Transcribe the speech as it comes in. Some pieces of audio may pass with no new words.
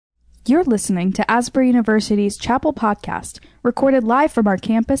You're listening to Asbury University's Chapel Podcast, recorded live from our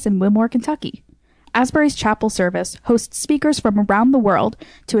campus in Wilmore, Kentucky. Asbury's Chapel service hosts speakers from around the world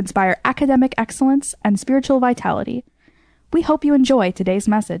to inspire academic excellence and spiritual vitality. We hope you enjoy today's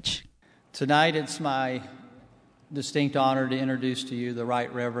message. Tonight it's my distinct honor to introduce to you the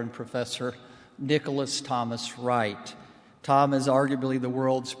Right Reverend Professor Nicholas Thomas Wright. Tom is arguably the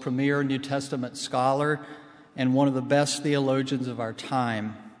world's premier New Testament scholar and one of the best theologians of our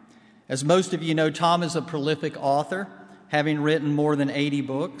time. As most of you know, Tom is a prolific author, having written more than 80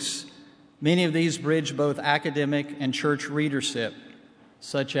 books. Many of these bridge both academic and church readership,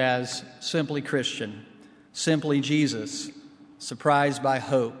 such as Simply Christian, Simply Jesus, Surprised by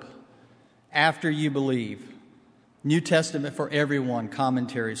Hope, After You Believe, New Testament for Everyone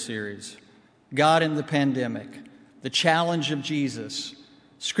commentary series, God in the Pandemic, The Challenge of Jesus,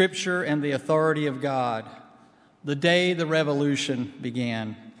 Scripture and the Authority of God, The Day the Revolution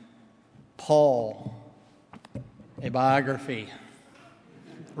Began, Paul, a biography.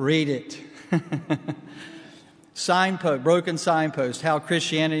 Read it. Signpost, Broken Signpost, How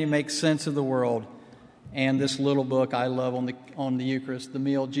Christianity Makes Sense of the World, and this little book I love on the Eucharist, The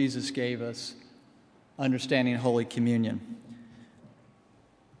Meal Jesus Gave Us, Understanding Holy Communion.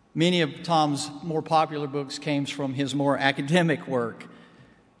 Many of Tom's more popular books came from his more academic work.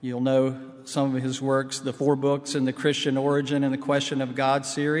 You'll know some of his works, the 4 books in the Christian Origin and the Question of God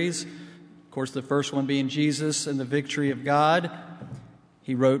series. Of course, the first one being Jesus and the Victory of God.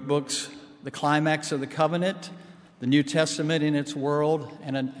 He wrote books, The Climax of the Covenant, the New Testament in its World,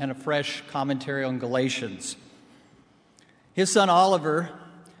 and a fresh commentary on Galatians. His son Oliver,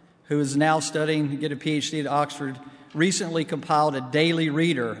 who is now studying to get a PhD at Oxford, recently compiled a daily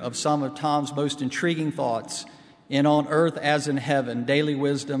reader of some of Tom's most intriguing thoughts in On Earth as in Heaven, Daily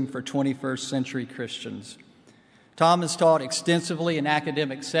Wisdom for 21st Century Christians. Tom has taught extensively in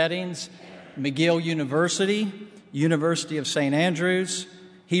academic settings, McGill University, University of St. Andrews,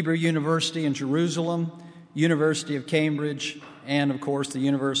 Hebrew University in Jerusalem, University of Cambridge, and of course the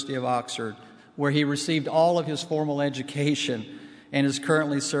University of Oxford, where he received all of his formal education and is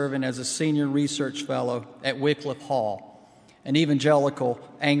currently serving as a senior research fellow at Wycliffe Hall, an evangelical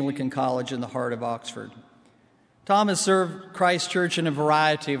Anglican college in the heart of Oxford. Tom has served Christ Church in a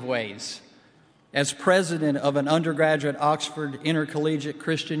variety of ways. As president of an undergraduate Oxford Intercollegiate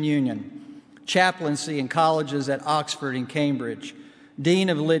Christian Union, chaplaincy in colleges at Oxford and Cambridge, dean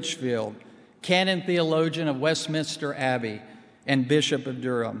of Litchfield, canon theologian of Westminster Abbey, and bishop of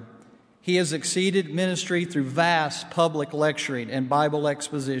Durham. He has exceeded ministry through vast public lecturing and Bible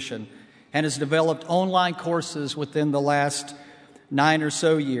exposition and has developed online courses within the last 9 or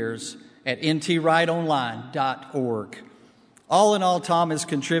so years at ntwrightonline.org. All in all, Tom has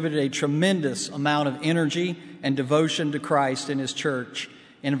contributed a tremendous amount of energy and devotion to Christ and his church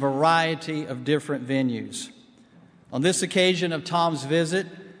in a variety of different venues. On this occasion of Tom's visit,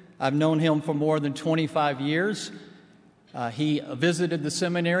 I've known him for more than 25 years. He visited the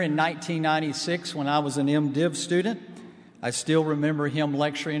seminary in 1996 when I was an MDiv student. I still remember him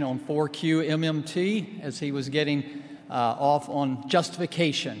lecturing on 4Q MMT as he was getting off on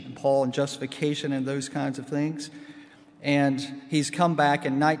justification, Paul and justification and those kinds of things. And he's come back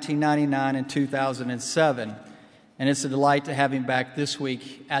in 1999 and 2007. And it's a delight to have him back this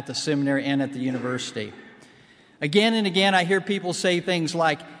week at the seminary and at the university. Again and again, I hear people say things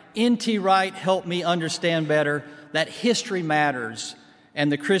like, N.T. Wright helped me understand better that history matters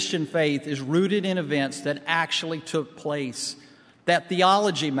and the Christian faith is rooted in events that actually took place, that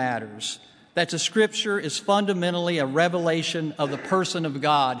theology matters, that the Scripture is fundamentally a revelation of the person of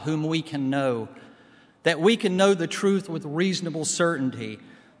God whom we can know, that we can know the truth with reasonable certainty,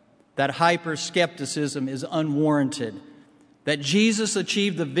 that hyper-skepticism is unwarranted, that Jesus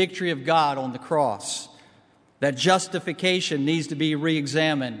achieved the victory of God on the cross, that justification needs to be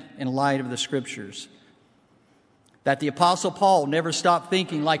re-examined in light of the Scriptures, that the Apostle Paul never stopped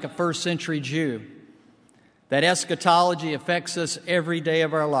thinking like a first-century Jew, that eschatology affects us every day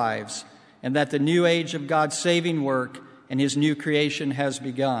of our lives, and that the new age of God's saving work and His new creation has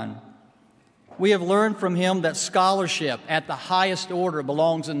begun. We have learned from him that scholarship at the highest order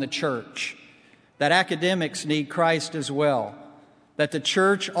belongs in the church, that academics need Christ as well, that the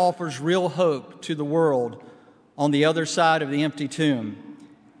church offers real hope to the world on the other side of the empty tomb,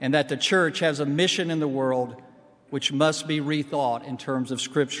 and that the church has a mission in the world which must be rethought in terms of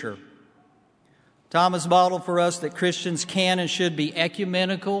Scripture. Tom has modeled for us that Christians can and should be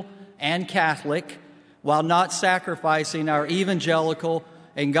ecumenical and Catholic while not sacrificing our evangelical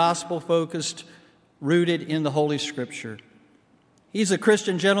and gospel-focused, rooted in the Holy Scripture. He's a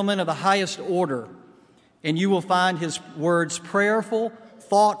Christian gentleman of the highest order, and you will find his words prayerful,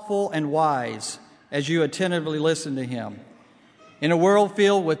 thoughtful and wise as you attentively listen to him. In a world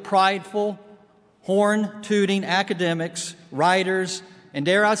filled with prideful, horn-tooting academics, writers, and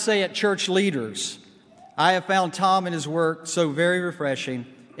dare I say it, church leaders, I have found Tom and his work so very refreshing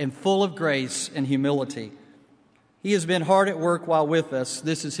and full of grace and humility. He has been hard at work while with us.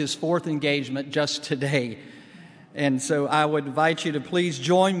 This is his fourth engagement just today. And so I would invite you to please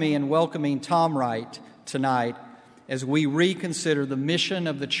join me in welcoming Tom Wright tonight as we reconsider the mission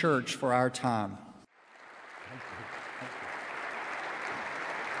of the church for our time.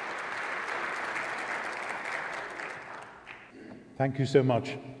 Thank you so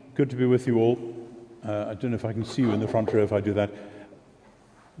much. Good to be with you all. I don't know if I can see you in the front row if I do that.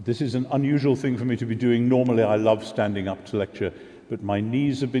 This is an unusual thing for me to be doing. Normally I love standing up to lecture, but my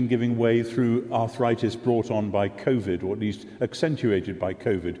knees have been giving way through arthritis brought on by COVID, or at least accentuated by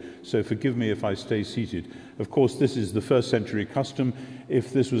COVID. So forgive me if I stay seated. Of course, this is the first century custom.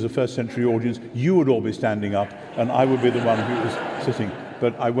 If this was a first century audience, you would all be standing up and I would be the one who was sitting.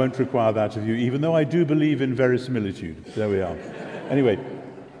 But I won't require that of you, even though I do believe in verisimilitude. There we are. Anyway,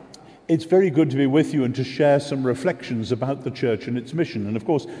 it's very good to be with you and to share some reflections about the church and its mission. And of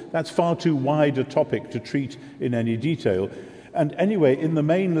course, that's far too wide a topic to treat in any detail. And anyway, in the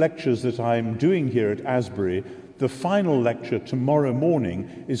main lectures that I'm doing here at Asbury, the final lecture tomorrow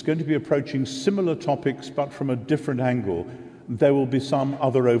morning is going to be approaching similar topics, but from a different angle. There will be some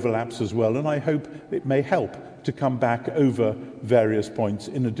other overlaps as well, and I hope it may help to come back over various points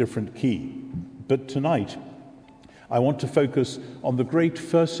in a different key. But tonight, I want to focus on the great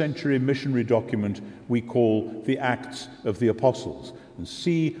first century missionary document we call the Acts of the Apostles, and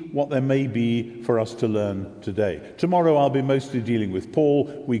see what there may be for us to learn today. Tomorrow I'll be mostly dealing with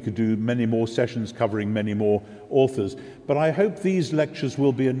Paul. We could do many more sessions covering many more authors, but I hope these lectures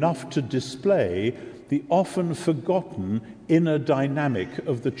will be enough to display the often forgotten inner dynamic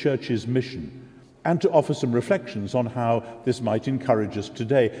of the church's mission, and to offer some reflections on how this might encourage us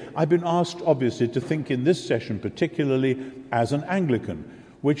today. I've been asked, obviously, to think in this session particularly as an Anglican,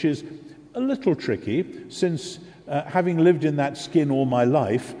 which is a little tricky, since having lived in that skin all my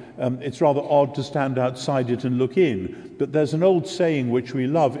life, it's rather odd to stand outside it and look in. But there's an old saying which we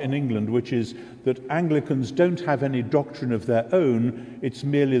love in England, which is that Anglicans don't have any doctrine of their own. It's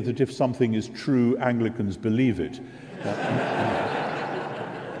merely that if something is true, Anglicans believe it.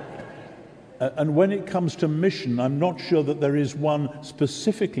 And when it comes to mission, I'm not sure that there is one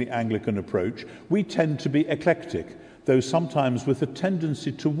specifically Anglican approach. We tend to be eclectic, though sometimes with a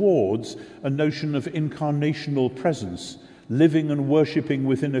tendency towards a notion of incarnational presence, living and worshipping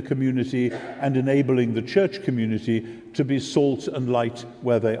within a community and enabling the church community to be salt and light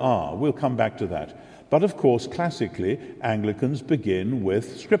where they are. We'll come back to that. But of course, classically, Anglicans begin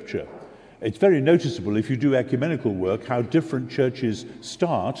with Scripture. It's very noticeable if you do ecumenical work how different churches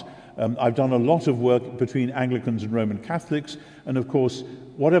start. I've done a lot of work between Anglicans and Roman Catholics, and of course,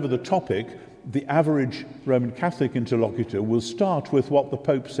 whatever the topic, the average Roman Catholic interlocutor will start with what the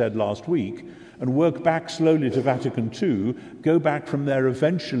Pope said last week and work back slowly to Vatican II, go back from there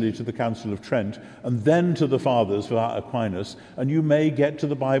eventually to the Council of Trent, and then to the Fathers via Aquinas, and you may get to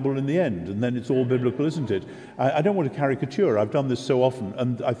the Bible in the end, and then it's all biblical, isn't it? I don't want to caricature. I've done this so often,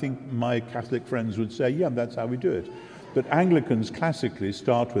 and I think my Catholic friends would say, yeah, that's how we do it. But Anglicans classically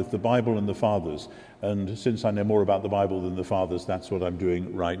start with the Bible and the Fathers, and since I know more about the Bible than the Fathers, that's what I'm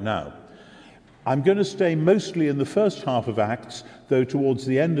doing right now. I'm going to stay mostly in the first half of Acts, though towards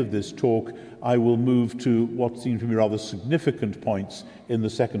the end of this talk I will move to what seem to me rather significant points in the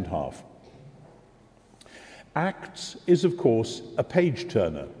second half. Acts is, of course, a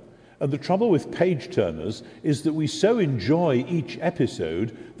page-turner. And the trouble with page-turners is that we so enjoy each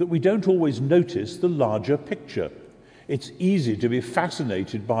episode that we don't always notice the larger picture. It's easy to be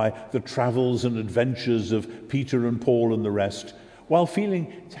fascinated by the travels and adventures of Peter and Paul and the rest, while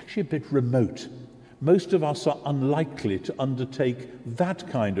feeling it's actually a bit remote. Most of us are unlikely to undertake that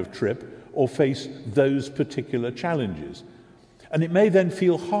kind of trip or face those particular challenges. And it may then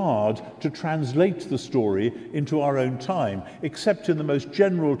feel hard to translate the story into our own time, except in the most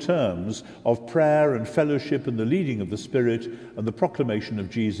general terms of prayer and fellowship and the leading of the Spirit and the proclamation of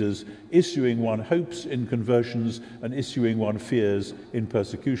Jesus, issuing one hopes in conversions and issuing one fears in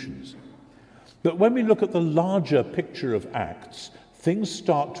persecutions. But when we look at the larger picture of Acts, things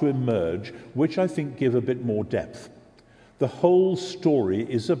start to emerge which I think give a bit more depth. The whole story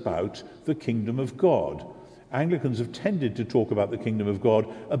is about the kingdom of God. Anglicans have tended to talk about the kingdom of God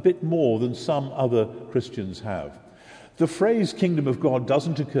a bit more than some other Christians have. The phrase kingdom of God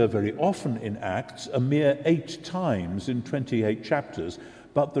doesn't occur very often in Acts, a mere 8 times in 28 chapters,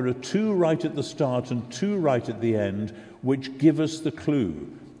 but there are 2 right at the start and 2 right at the end, which give us the clue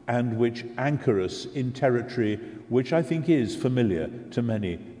and which anchor us in territory which I think is familiar to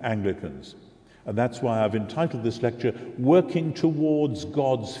many Anglicans. And that's why I've entitled this lecture, Working Towards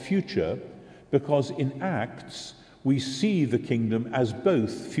God's Future, because in Acts we see the kingdom as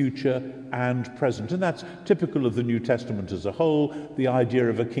both future and present. And that's typical of the New Testament as a whole, the idea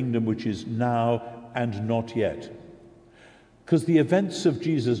of a kingdom which is now and not yet. Because the events of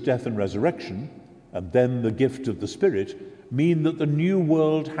Jesus' death and resurrection, and then the gift of the Spirit, mean that the new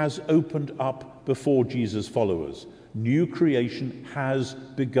world has opened up before Jesus' followers. New creation has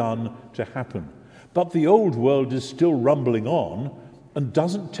begun to happen. But the old world is still rumbling on and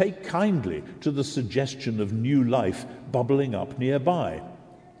doesn't take kindly to the suggestion of new life bubbling up nearby.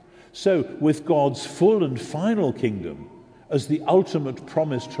 So, with God's full and final kingdom as the ultimate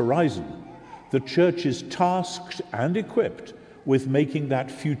promised horizon, the church is tasked and equipped with making that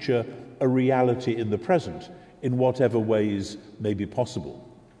future a reality in the present, in whatever ways may be possible.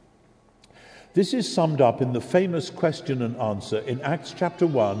 This is summed up in the famous question and answer in Acts chapter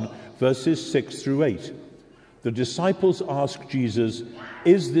 1, verses 6 through 8. The disciples ask Jesus,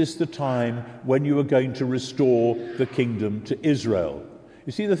 "Is this the time when you are going to restore the kingdom to Israel?"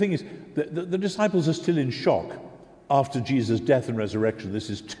 You see, the thing is, the disciples are still in shock after Jesus' death and resurrection.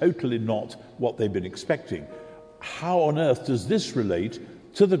 This is totally not what they've been expecting. How on earth does this relate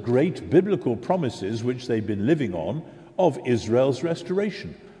to the great biblical promises which they've been living on of Israel's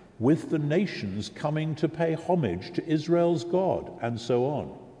restoration, with the nations coming to pay homage to Israel's God, and so on?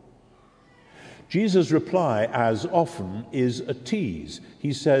 Jesus' reply, as often, is a tease.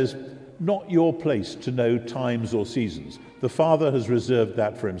 He says, "Not your place to know times or seasons. The Father has reserved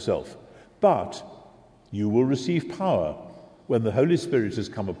that for himself. But you will receive power when the Holy Spirit has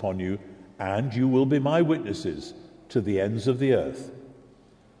come upon you, and you will be my witnesses to the ends of the earth."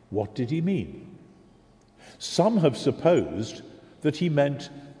 What did he mean? Some have supposed that he meant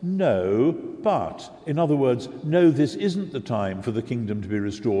no, but. In other words, no, this isn't the time for the kingdom to be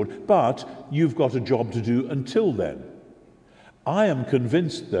restored, but you've got a job to do until then. I am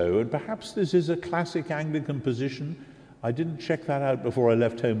convinced, though, and perhaps this is a classic Anglican position, I didn't check that out before I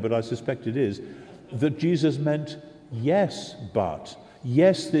left home, but I suspect it is, that Jesus meant yes, but.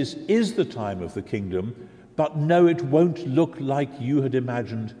 Yes, this is the time of the kingdom, but no, it won't look like you had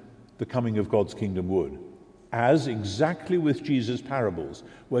imagined the coming of God's kingdom would. As exactly with Jesus' parables,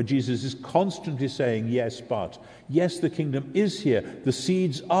 where Jesus is constantly saying, yes, but. Yes, the kingdom is here. The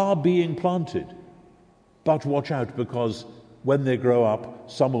seeds are being planted. But watch out, because when they grow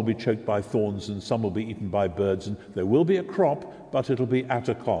up, some will be choked by thorns and some will be eaten by birds, and there will be a crop, but it'll be at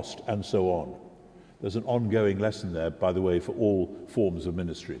a cost, and so on. There's an ongoing lesson there, by the way, for all forms of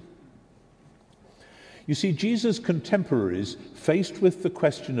ministry. You see, Jesus' contemporaries, faced with the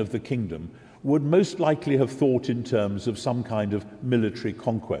question of the kingdom, would most likely have thought in terms of some kind of military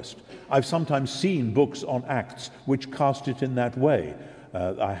conquest. I've sometimes seen books on Acts which cast it in that way.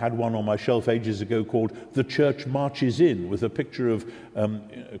 I had one on my shelf ages ago called "The Church Marches In," with a picture of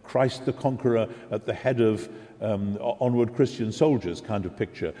Christ the Conqueror at the head of onward Christian soldiers kind of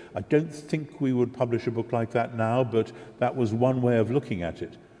picture. I don't think we would publish a book like that now, but that was one way of looking at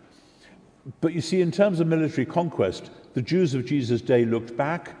it. But you see, in terms of military conquest, the Jews of Jesus' day looked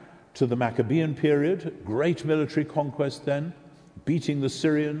back to the Maccabean period, great military conquest then, beating the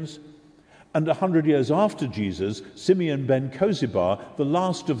Syrians. And 100 years after Jesus, Simeon ben Kozibar, the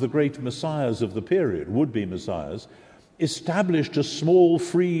last of the great messiahs of the period, would-be messiahs, established a small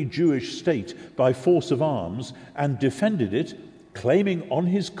free Jewish state by force of arms and defended it, claiming on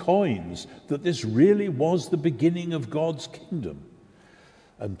his coins that this really was the beginning of God's kingdom.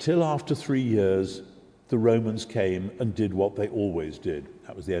 Until after 3 years, the Romans came and did what they always did.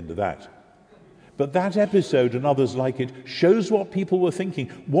 That was the end of that. But that episode and others like it shows what people were thinking.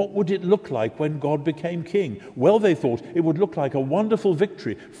 What would it look like when God became king? Well, they thought it would look like a wonderful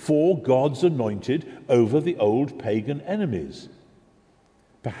victory for God's anointed over the old pagan enemies.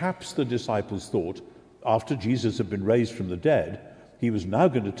 Perhaps the disciples thought, after Jesus had been raised from the dead, he was now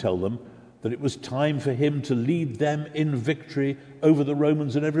going to tell them that it was time for him to lead them in victory over the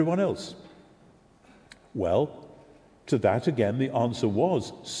Romans and everyone else. Well, to that again the answer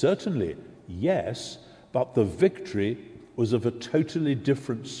was certainly yes, but the victory was of a totally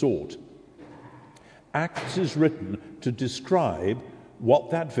different sort. Acts is written to describe what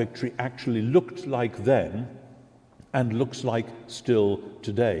that victory actually looked like then and looks like still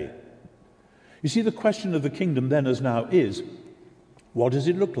today. You see, the question of the kingdom then as now is, what does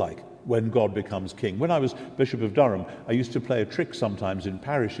it look like when God becomes king? When I was Bishop of Durham, I used to play a trick sometimes in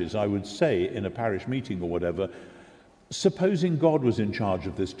parishes. I would say in a parish meeting or whatever, supposing God was in charge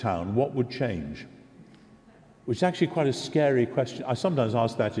of this town, what would change? which is actually quite a scary question. I sometimes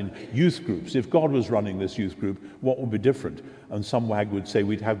ask that in youth groups. If God was running this youth group, what would be different? And some wag would say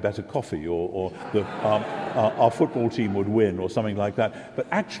we'd have better coffee, or our football team would win, or something like that. But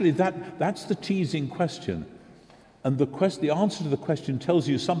actually, that's the teasing question. And the answer to the question tells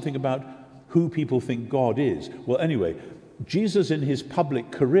you something about who people think God is. Well, anyway, Jesus in his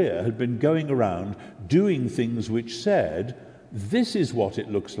public career had been going around doing things which said, this is what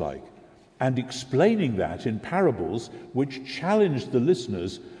it looks like, and explaining that in parables which challenged the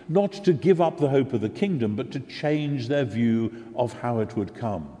listeners not to give up the hope of the kingdom, but to change their view of how it would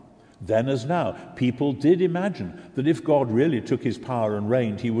come. Then as now, people did imagine that if God really took his power and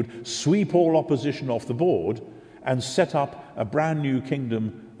reigned, he would sweep all opposition off the board and set up a brand new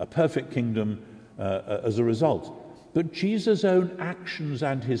kingdom, a perfect kingdom as a result. But Jesus' own actions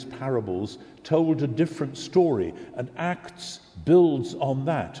and his parables told a different story, and Acts builds on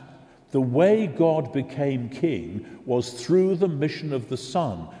that. The way God became king was through the mission of the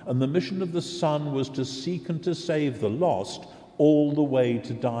Son, and the mission of the Son was to seek and to save the lost all the way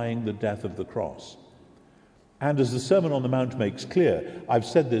to dying the death of the cross. And as the Sermon on the Mount makes clear, I've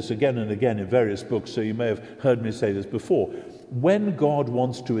said this again and again in various books, so you may have heard me say this before, when God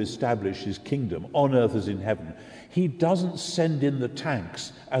wants to establish his kingdom on earth as in heaven, he doesn't send in the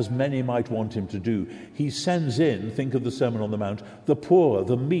tanks as many might want him to do. He sends in, think of the Sermon on the Mount, the poor,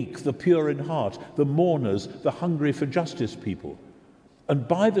 the meek, the pure in heart, the mourners, the hungry for justice people. And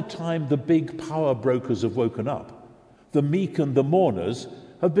by the time the big power brokers have woken up, the meek and the mourners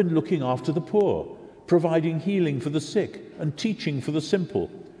have been looking after the poor, providing healing for the sick and teaching for the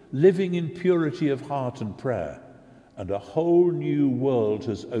simple, living in purity of heart and prayer. And a whole new world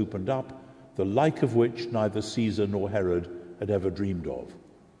has opened up, the like of which neither Caesar nor Herod had ever dreamed of.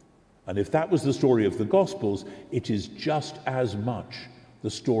 And if that was the story of the Gospels, it is just as much the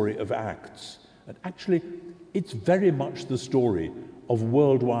story of Acts. And actually, it's very much the story of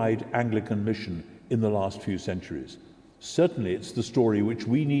worldwide Anglican mission in the last few centuries. Certainly, it's the story which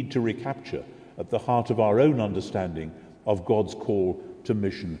we need to recapture at the heart of our own understanding of God's call to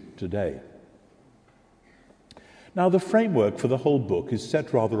mission today. Now, the framework for the whole book is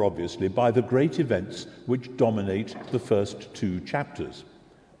set rather obviously by the great events which dominate the first two chapters,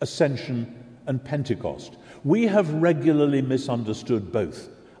 Ascension and Pentecost. We have regularly misunderstood both.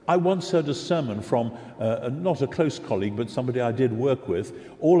 I once heard a sermon from not a close colleague, but somebody I did work with,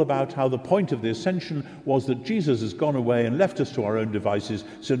 all about how the point of the Ascension was that Jesus has gone away and left us to our own devices,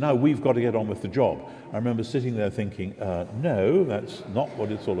 so now we've got to get on with the job. I remember sitting there thinking, no, that's not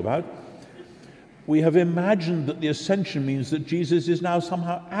what it's all about. We have imagined that the Ascension means that Jesus is now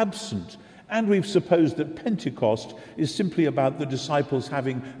somehow absent, and we've supposed that Pentecost is simply about the disciples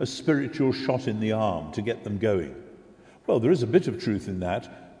having a spiritual shot in the arm to get them going. Well, there is a bit of truth in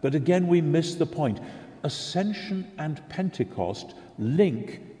that, but again we miss the point. Ascension and Pentecost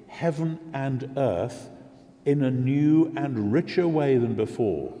link heaven and earth in a new and richer way than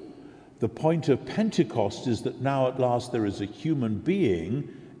before. The point of Pentecost is that now at last there is a human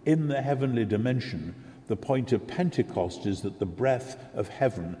being in the heavenly dimension. The point of Pentecost is that the breath of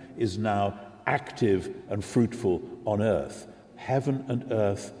heaven is now active and fruitful on earth. Heaven and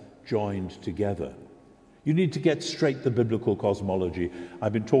earth joined together. You need to get straight the biblical cosmology.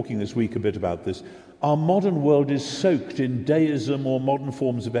 I've been talking this week a bit about this. Our modern world is soaked in deism or modern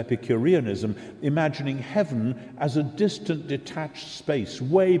forms of Epicureanism, imagining heaven as a distant, detached space,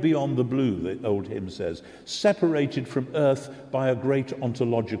 way beyond the blue, the old hymn says, separated from earth by a great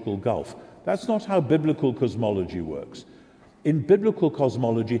ontological gulf. That's not how biblical cosmology works. In biblical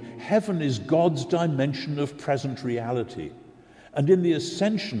cosmology, heaven is God's dimension of present reality. And in the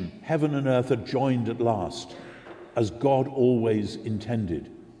Ascension, heaven and earth are joined at last, as God always intended.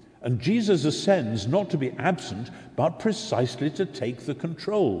 And Jesus ascends not to be absent, but precisely to take the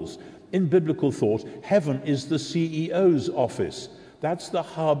controls. In biblical thought, heaven is the CEO's office. That's the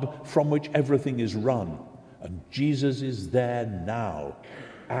hub from which everything is run. And Jesus is there now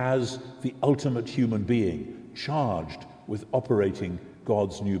as the ultimate human being, charged with operating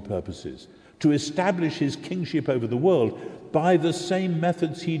God's new purposes, to establish his kingship over the world by the same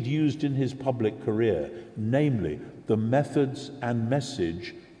methods he'd used in his public career, namely the methods and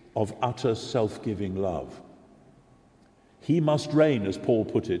message of utter self-giving love. He must reign, as Paul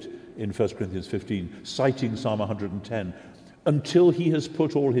put it in 1 Corinthians 15, citing Psalm 110, until he has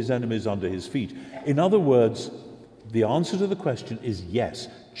put all his enemies under his feet. In other words, the answer to the question is yes,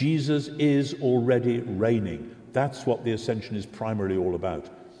 Jesus is already reigning. That's what the Ascension is primarily all about.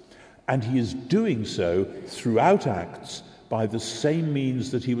 And he is doing so throughout Acts by the same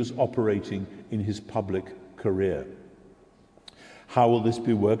means that he was operating in his public career. How will this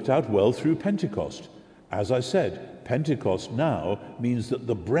be worked out? Well, through Pentecost. As I said, Pentecost now means that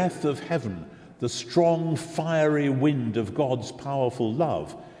the breath of heaven, the strong, fiery wind of God's powerful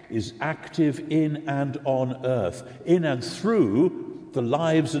love, is active in and on earth, in and through the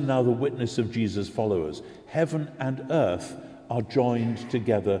lives and now the witness of Jesus' followers. Heaven and earth are joined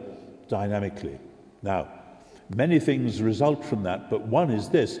together dynamically. Now, many things result from that, but one is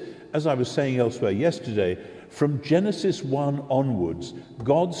this. As I was saying elsewhere yesterday, from Genesis 1 onwards,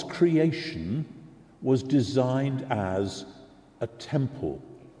 God's creation was designed as a temple.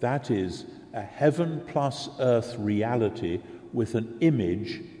 That is, a heaven plus earth reality with an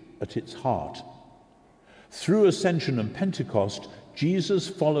image at its heart. Through Ascension and Pentecost, Jesus'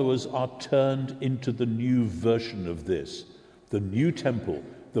 followers are turned into the new version of this, the new temple,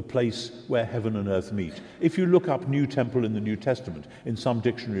 the place where heaven and earth meet. If you look up new temple in the New Testament, in some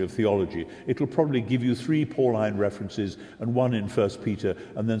dictionary of theology, it'll probably give you 3 Pauline references and 1 in 1 Peter,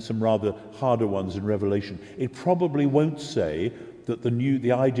 and then some rather harder ones in Revelation. It probably won't say that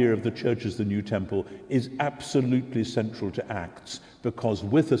the idea of the church as the new temple is absolutely central to Acts, because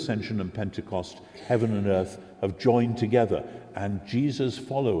with Ascension and Pentecost, heaven and earth have joined together, and Jesus'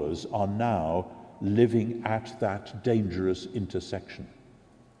 followers are now living at that dangerous intersection.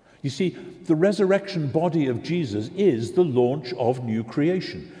 You see, the resurrection body of Jesus is the launch of new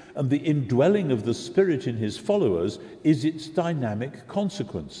creation, and the indwelling of the Spirit in his followers is its dynamic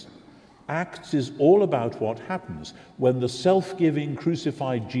consequence. Acts is all about what happens when the self-giving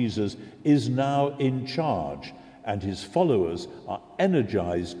crucified Jesus is now in charge and his followers are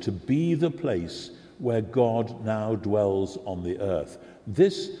energized to be the place where God now dwells on the earth.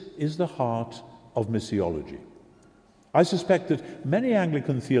 This is the heart of missiology. I suspect that many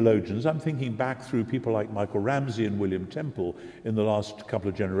Anglican theologians, I'm thinking back through people like Michael Ramsey and William Temple in the last couple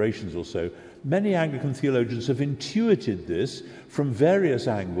of generations or so, many Anglican theologians have intuited this from various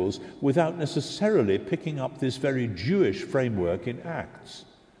angles without necessarily picking up this very Jewish framework in Acts.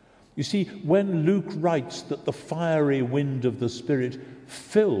 You see, when Luke writes that the fiery wind of the Spirit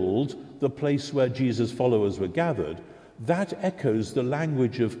filled the place where Jesus' followers were gathered, that echoes the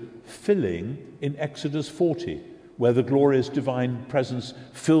language of filling in Exodus 40, where the glorious divine presence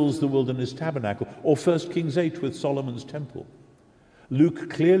fills the wilderness tabernacle, or 1 Kings 8 with Solomon's temple. Luke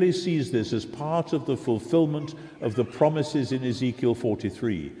clearly sees this as part of the fulfillment of the promises in Ezekiel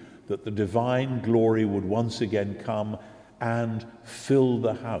 43, that the divine glory would once again come and fill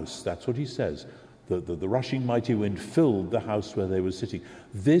the house. That's what he says. The rushing mighty wind filled the house where they were sitting.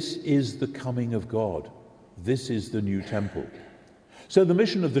 This is the coming of God. This is the new temple. So the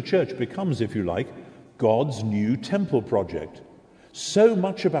mission of the church becomes, if you like, God's new temple project. So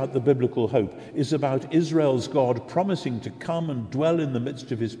much about the biblical hope is about Israel's God promising to come and dwell in the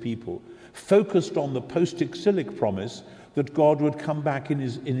midst of his people, focused on the post-exilic promise that God would come back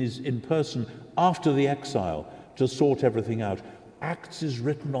in person after the exile to sort everything out. Acts is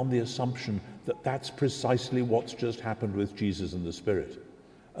written on the assumption that that's precisely what's just happened with Jesus and the Spirit.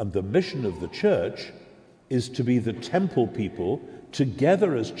 And the mission of the church is to be the temple people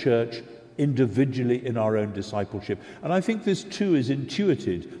together as church, individually in our own discipleship. And I think this too is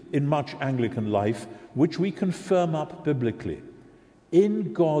intuited in much Anglican life, which we can firm up biblically.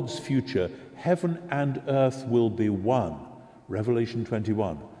 In God's future, heaven and earth will be one. Revelation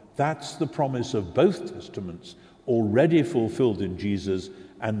 21. That's the promise of both testaments, already fulfilled in Jesus,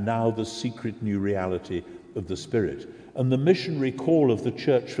 and now the secret new reality of the Spirit. And the missionary call of the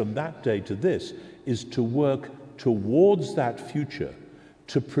church from that day to this is to work towards that future,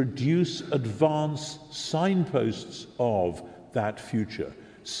 to produce advance signposts of that future,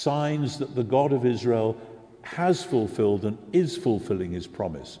 signs that the God of Israel has fulfilled and is fulfilling his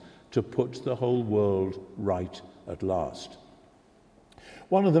promise to put the whole world right at last.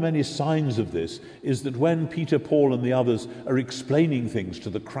 One of the many signs of this is that when Peter, Paul, and the others are explaining things to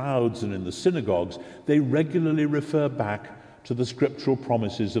the crowds and in the synagogues, they regularly refer back to the scriptural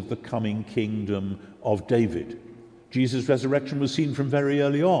promises of the coming kingdom of David. Jesus' resurrection was seen from very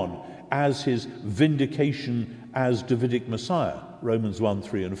early on as his vindication as Davidic Messiah, Romans 1,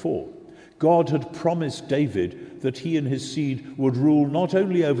 3, and 4. God had promised David that he and his seed would rule not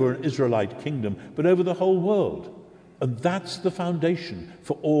only over an Israelite kingdom, but over the whole world. And that's the foundation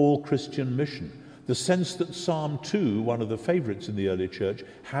for all Christian mission. The sense that Psalm 2, one of the favorites in the early church,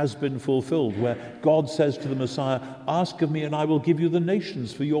 has been fulfilled, where God says to the Messiah, "Ask of me and I will give you the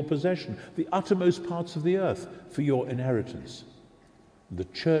nations for your possession, the uttermost parts of the earth for your inheritance." The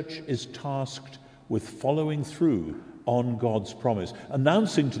church is tasked with following through on God's promise,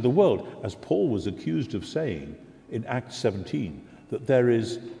 announcing to the world, as Paul was accused of saying in Acts 17, that there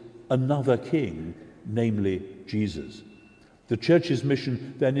is another king, namely Jesus. The church's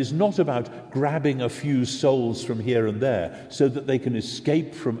mission then is not about grabbing a few souls from here and there so that they can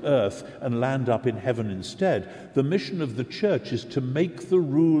escape from earth and land up in heaven instead. The mission of the church is to make the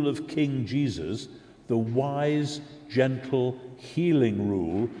rule of King Jesus, the wise, gentle, healing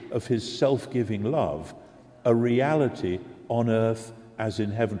rule of his self-giving love, a reality on earth as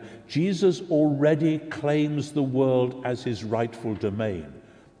in heaven. Jesus already claims the world as his rightful domain,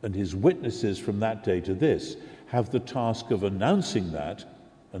 and his witnesses from that day to this have the task of announcing that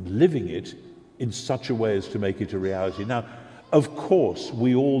and living it in such a way as to make it a reality. Now, of course,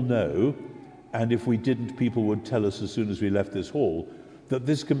 we all know, and if we didn't, people would tell us as soon as we left this hall, that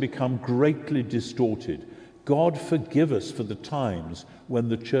this can become greatly distorted. God forgive us for the times when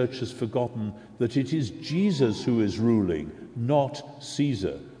the church has forgotten that it is Jesus who is ruling, not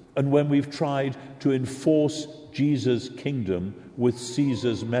Caesar, and when we've tried to enforce Jesus' kingdom with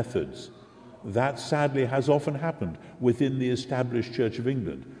Caesar's methods. That sadly has often happened within the established Church of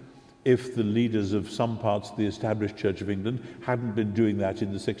England. If the leaders of some parts of the established Church of England hadn't been doing that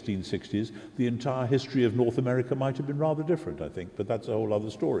in the 1660s, the entire history of North America might have been rather different, I think, but that's a whole other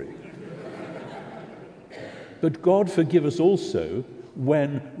story. But God forgive us also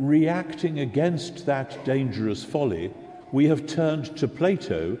when, reacting against that dangerous folly, we have turned to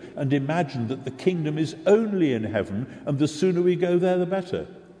Plato and imagined that the kingdom is only in heaven, and the sooner we go there, the better.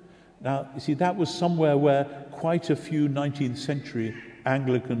 Now, you see, that was somewhere where quite a few 19th century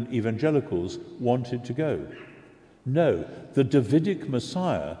Anglican evangelicals wanted to go. No, the Davidic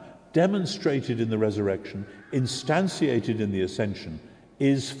Messiah, demonstrated in the resurrection, instantiated in the ascension,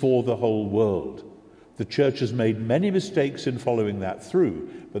 is for the whole world. The church has made many mistakes in following that through,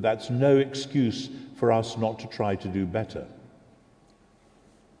 but that's no excuse for us not to try to do better.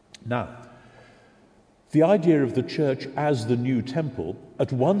 Now, the idea of the church as the new temple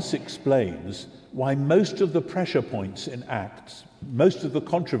at once explains why most of the pressure points in Acts, most of the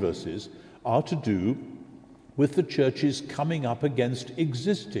controversies, are to do with the churches coming up against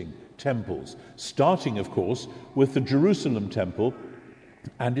existing temples, starting, of course, with the Jerusalem temple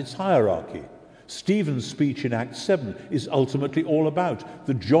and its hierarchy. Stephen's speech in Acts 7 is ultimately all about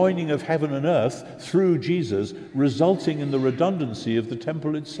the joining of heaven and earth through Jesus, resulting in the redundancy of the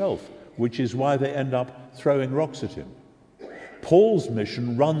temple itself, which is why they end up throwing rocks at him. Paul's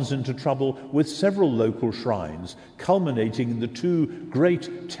mission runs into trouble with several local shrines, culminating in the two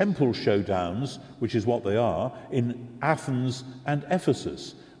great temple showdowns, which is what they are, in Athens and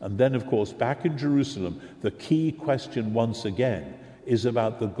Ephesus. And then, of course, back in Jerusalem, the key question once again is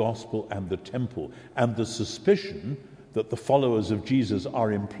about the gospel and the temple, and the suspicion that the followers of Jesus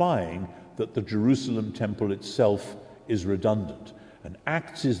are implying that the Jerusalem temple itself is redundant. And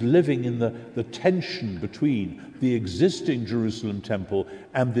Acts is living in the tension between the existing Jerusalem temple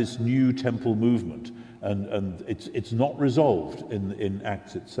and this new temple movement. And it's not resolved in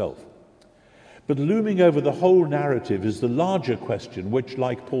Acts itself. But looming over the whole narrative is the larger question, which,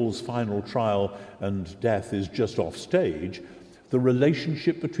 like Paul's final trial and death, is just off stage, the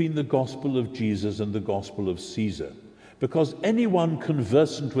relationship between the gospel of Jesus and the gospel of Caesar. Because anyone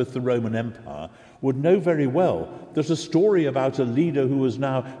conversant with the Roman Empire would know very well that a story about a leader who was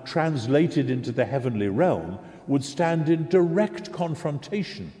now translated into the heavenly realm would stand in direct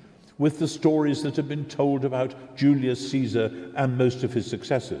confrontation with the stories that have been told about Julius Caesar and most of his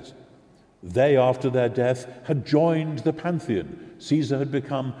successors. They, after their death, had joined the pantheon. Caesar had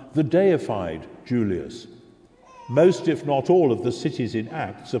become the deified Julius. Most, if not all, of the cities in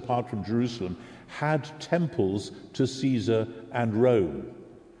Acts, apart from Jerusalem, had temples to Caesar and Rome.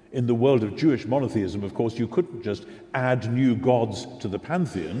 In the world of Jewish monotheism, of course, you couldn't just add new gods to the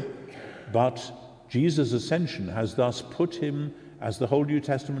pantheon, but Jesus' ascension has thus put him, as the whole New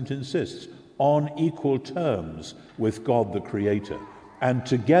Testament insists, on equal terms with God the Creator. And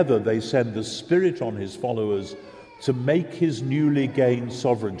together they send the Spirit on his followers to make his newly gained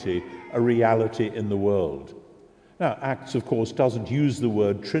sovereignty a reality in the world. Now, Acts, of course, doesn't use the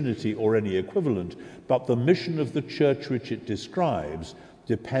word Trinity or any equivalent, but the mission of the church which it describes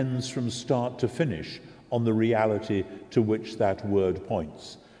depends from start to finish on the reality to which that word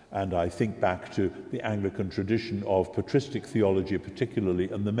points. And I think back to the Anglican tradition of patristic theology particularly,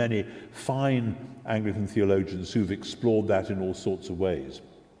 and the many fine Anglican theologians who've explored that in all sorts of ways.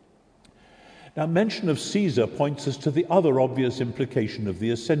 Now, mention of Caesar points us to the other obvious implication of the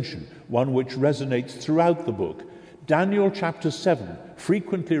ascension, one which resonates throughout the book. Daniel chapter 7,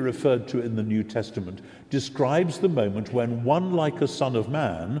 frequently referred to in the New Testament, describes the moment when one like a son of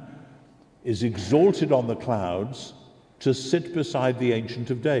man is exalted on the clouds to sit beside the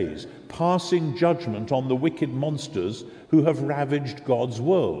Ancient of Days, passing judgment on the wicked monsters who have ravaged God's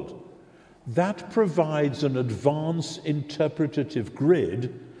world. That provides an advanced interpretative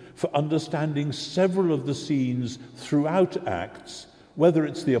grid for understanding several of the scenes throughout Acts, whether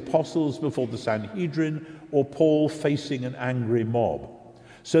it's the apostles before the Sanhedrin or Paul facing an angry mob,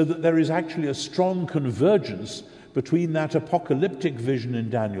 so that there is actually a strong convergence between that apocalyptic vision in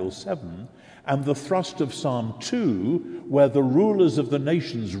Daniel 7 and the thrust of Psalm 2, where the rulers of the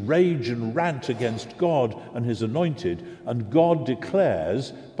nations rage and rant against God and his anointed, and God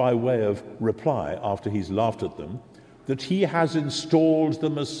declares, by way of reply after he's laughed at them, that he has installed the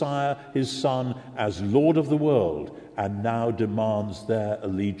Messiah, his Son, as Lord of the world, and now demands their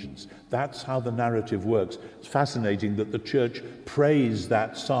allegiance. That's how the narrative works. It's fascinating that the church praised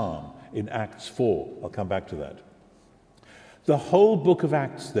that psalm in Acts 4. I'll come back to that. The whole book of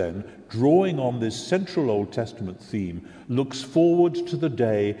Acts, then, drawing on this central Old Testament theme, looks forward to the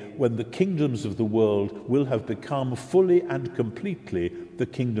day when the kingdoms of the world will have become fully and completely the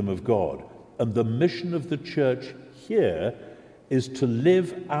kingdom of God. And the mission of the church here is to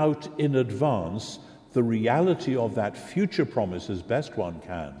live out in advance the reality of that future promise as best one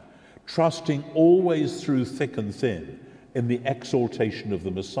can, trusting always through thick and thin in the exaltation of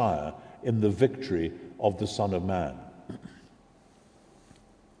the Messiah, in the victory of the Son of Man.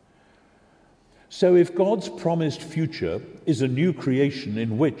 So if God's promised future is a new creation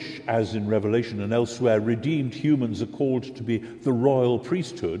in which, as in Revelation and elsewhere, redeemed humans are called to be the royal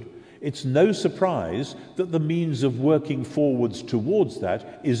priesthood, it's no surprise that the means of working forwards towards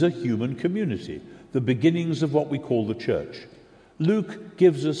that is a human community, the beginnings of what we call the church. Luke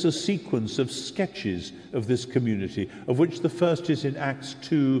gives us a sequence of sketches of this community, of which the first is in Acts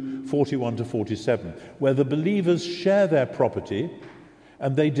 2, 41 to 47, where the believers share their property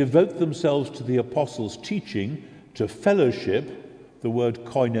and they devote themselves to the apostles' teaching, to fellowship. The word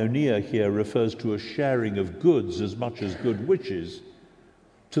koinonia here refers to a sharing of goods as much as good wishes,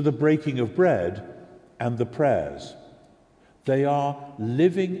 to the breaking of bread and the prayers. They are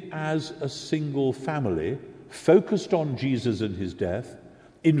living as a single family, focused on Jesus and his death,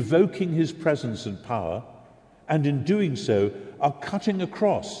 invoking his presence and power, and in doing so are cutting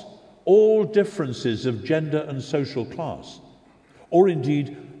across all differences of gender and social class, or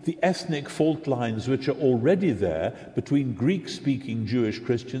indeed the ethnic fault lines which are already there between Greek-speaking Jewish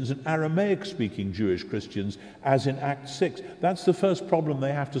Christians and Aramaic-speaking Jewish Christians, as in Acts 6. That's the first problem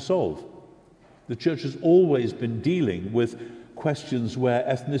they have to solve. The church has always been dealing with questions where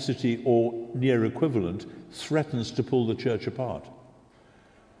ethnicity or near equivalent threatens to pull the church apart.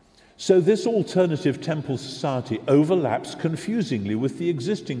 So this alternative temple society overlaps confusingly with the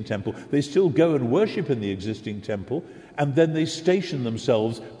existing temple. They still go and worship in the existing temple, and then they station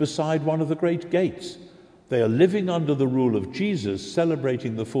themselves beside one of the great gates. They are living under the rule of Jesus,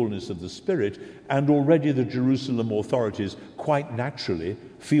 celebrating the fullness of the Spirit, and already the Jerusalem authorities quite naturally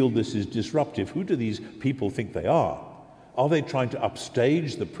feel this is disruptive. Who do these people think they are? Are they trying to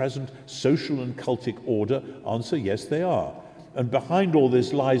upstage the present social and cultic order? Answer, yes, they are. And behind all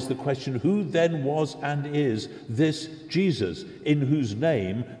this lies the question, who then was and is this Jesus, in whose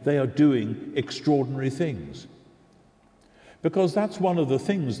name they are doing extraordinary things? Because that's one of the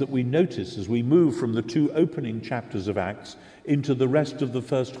things that we notice as we move from the two opening chapters of Acts into the rest of the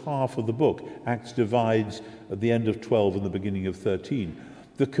first half of the book. Acts divides at the end of 12 and the beginning of 13.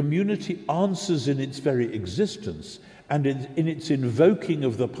 The community answers in its very existence and in its invoking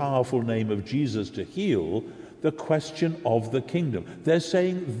of the powerful name of Jesus to heal the question of the kingdom. They're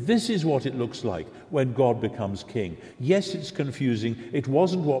saying this is what it looks like when God becomes king. Yes, it's confusing. It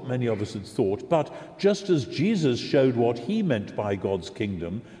wasn't what many of us had thought, but just as Jesus showed what he meant by God's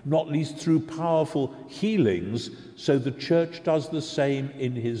kingdom, not least through powerful healings, so the church does the same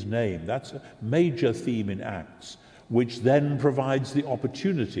in his name. That's a major theme in Acts, which then provides the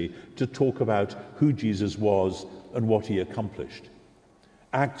opportunity to talk about who Jesus was and what he accomplished.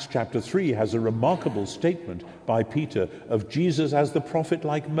 Acts chapter 3 has a remarkable statement by Peter of Jesus as the prophet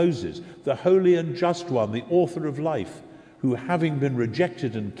like Moses, the holy and just one, the author of life, who having been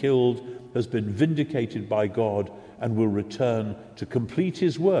rejected and killed has been vindicated by God and will return to complete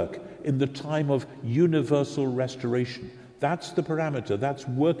his work in the time of universal restoration. That's the parameter. That's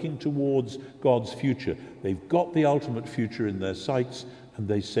working towards God's future. They've got the ultimate future in their sights, and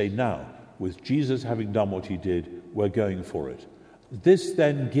they say now, with Jesus having done what he did, we're going for it. This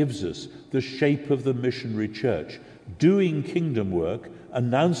then gives us the shape of the missionary church, doing kingdom work,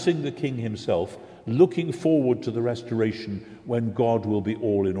 announcing the king himself, looking forward to the restoration when God will be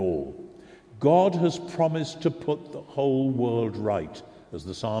all in all. God has promised to put the whole world right, as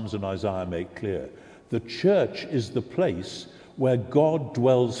the Psalms and Isaiah make clear. The church is the place where God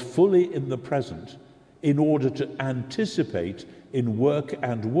dwells fully in the present in order to anticipate in work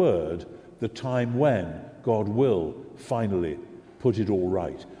and word the time when God will finally put it all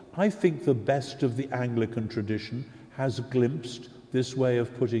right. I think the best of the Anglican tradition has glimpsed this way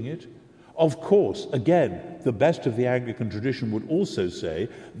of putting it. Of course, again, the best of the Anglican tradition would also say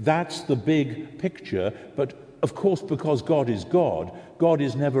that's the big picture, but of course, because God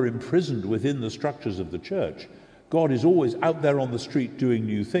is never imprisoned within the structures of the church. God is always out there on the street doing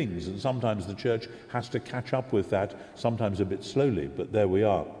new things, and sometimes the church has to catch up with that, sometimes a bit slowly, but there we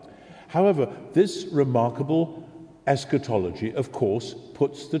are. However, this remarkable eschatology, of course,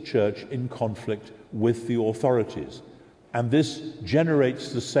 puts the church in conflict with the authorities. And this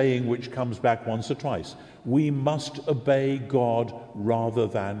generates the saying which comes back once or twice: we must obey God rather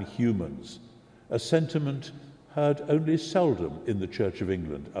than humans. A sentiment heard only seldom in the Church of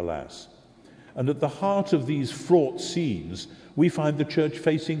England, alas. And at the heart of these fraught scenes, we find the church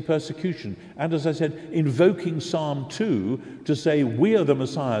facing persecution. And as I said, invoking Psalm 2 to say we are the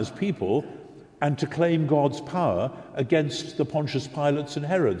Messiah's people and to claim God's power against the Pontius Pilates and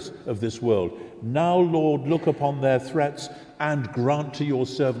Herods of this world. Now, Lord, look upon their threats and grant to your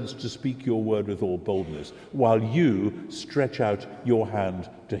servants to speak your word with all boldness, while you stretch out your hand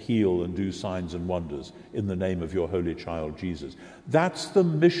to heal and do signs and wonders in the name of your holy child Jesus. That's the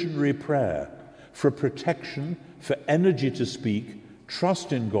missionary prayer for protection, for energy to speak,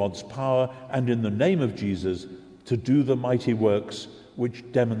 trust in God's power, and in the name of Jesus to do the mighty works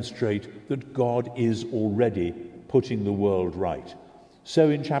which demonstrate that God is already putting the world right. So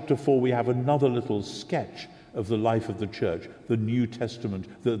in chapter 4 we have another little sketch of the life of the church, the New Testament,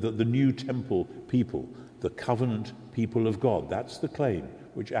 the New Temple people, the covenant people of God. That's the claim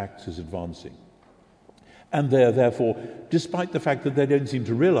which Acts is advancing. And they're therefore, despite the fact that they don't seem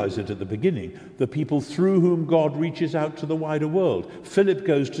to realize it at the beginning, the people through whom God reaches out to the wider world. Philip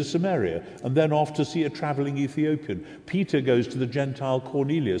goes to Samaria and then off to see a traveling Ethiopian. Peter goes to the Gentile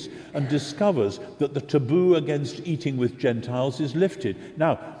Cornelius and discovers that the taboo against eating with Gentiles is lifted.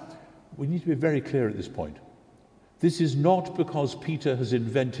 Now, we need to be very clear at this point. This is not because Peter has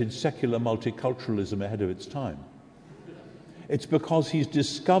invented secular multiculturalism ahead of its time. It's because he's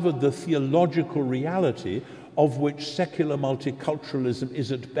discovered the theological reality of which secular multiculturalism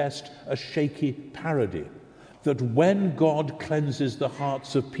is at best a shaky parody. That when God cleanses the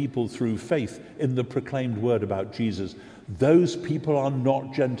hearts of people through faith in the proclaimed word about Jesus, those people are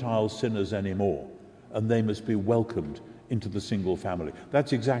not Gentile sinners anymore, and they must be welcomed into the single family.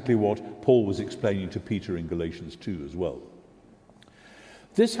 That's exactly what Paul was explaining to Peter in Galatians 2 as well.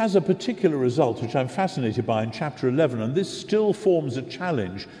 This has a particular result which I'm fascinated by in chapter 11, and this still forms a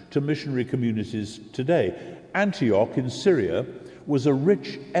challenge to missionary communities today. Antioch in Syria was a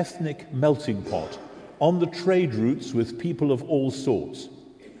rich ethnic melting pot on the trade routes with people of all sorts.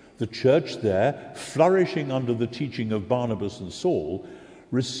 The church there, flourishing under the teaching of Barnabas and Saul,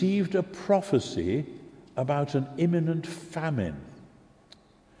 received a prophecy about an imminent famine.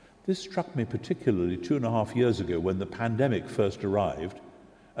 This struck me particularly 2.5 years ago when the pandemic first arrived.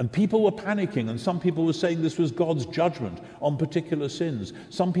 And people were panicking, and some people were saying this was God's judgment on particular sins.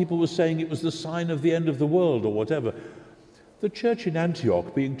 Some people were saying it was the sign of the end of the world or whatever. The church in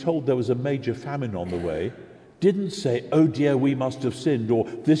Antioch, being told there was a major famine on the way, didn't say, oh dear, we must have sinned, or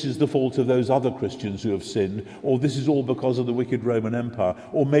this is the fault of those other Christians who have sinned, or this is all because of the wicked Roman Empire,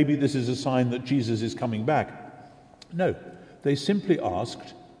 or maybe this is a sign that Jesus is coming back. No, they simply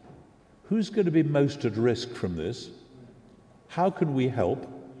asked, who's going to be most at risk from this? How can we help?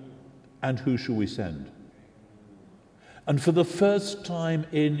 And who shall we send? And for the first time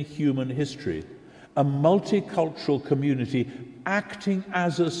in human history, a multicultural community acting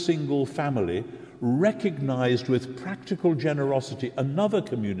as a single family recognized with practical generosity another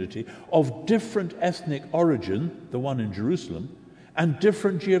community of different ethnic origin, the one in Jerusalem, and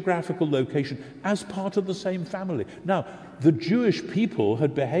different geographical location as part of the same family. Now, the Jewish people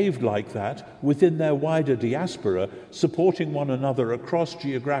had behaved like that within their wider diaspora, supporting one another across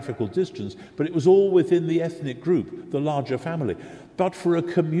geographical distance, but it was all within the ethnic group, the larger family. But for a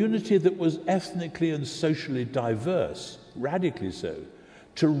community that was ethnically and socially diverse, radically so,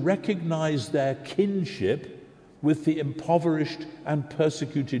 to recognize their kinship with the impoverished and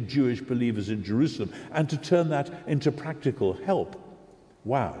persecuted Jewish believers in Jerusalem and to turn that into practical help.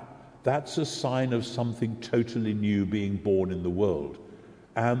 Wow, that's a sign of something totally new being born in the world.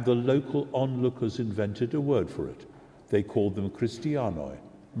 And the local onlookers invented a word for it. They called them Christianoi,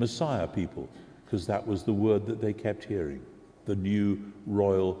 Messiah people, because that was the word that they kept hearing, the new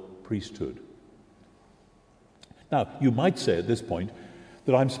royal priesthood. Now, you might say at this point,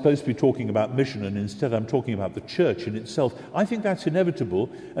 that I'm supposed to be talking about mission and instead I'm talking about the church in itself. I think that's inevitable,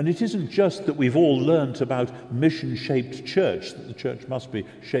 and it isn't just that we've all learnt about mission-shaped church, that the church must be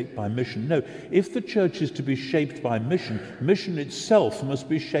shaped by mission. No, if the church is to be shaped by mission, mission itself must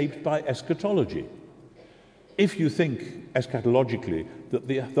be shaped by eschatology. If you think eschatologically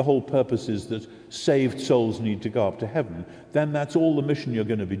that the whole purpose is that saved souls need to go up to heaven, then that's all the mission you're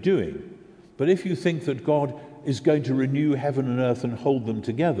going to be doing. But if you think that God is going to renew heaven and earth and hold them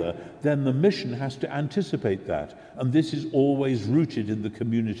together, then the mission has to anticipate that. And this is always rooted in the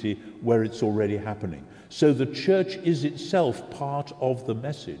community where it's already happening. So the church is itself part of the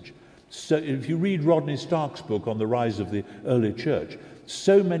message. So if you read Rodney Stark's book on the rise of the early church,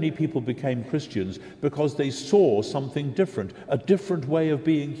 so many people became Christians because they saw something different, a different way of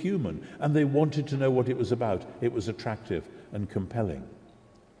being human, and they wanted to know what it was about. It was attractive and compelling.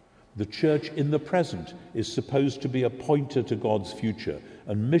 The church in the present is supposed to be a pointer to God's future,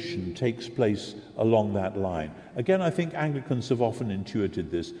 and mission takes place along that line. Again, I think Anglicans have often intuited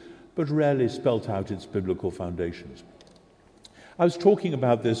this, but rarely spelt out its biblical foundations. I was talking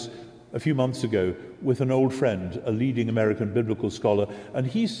about this a few months ago with an old friend, a leading American biblical scholar, and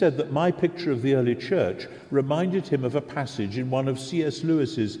he said that my picture of the early church reminded him of a passage in one of C.S.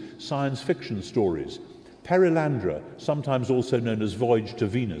 Lewis's science fiction stories, Perilandra, sometimes also known as Voyage to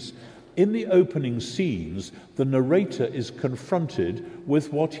Venus. In the opening scenes, the narrator is confronted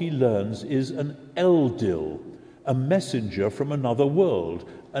with what he learns is an Eldil, a messenger from another world,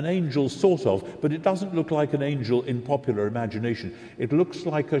 an angel sort of, but it doesn't look like an angel in popular imagination. It looks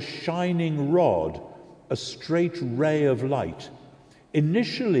like a shining rod, a straight ray of light.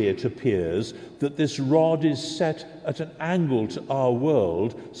 Initially, it appears that this rod is set at an angle to our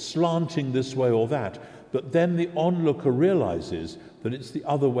world, slanting this way or that. But then the onlooker realizes that it's the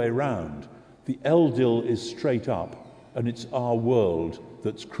other way round. The Eldil is straight up, and it's our world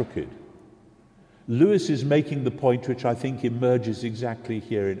that's crooked. Lewis is making the point which I think emerges exactly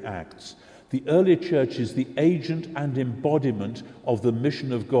here in Acts. The early church is the agent and embodiment of the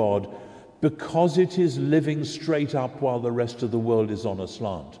mission of God because it is living straight up while the rest of the world is on a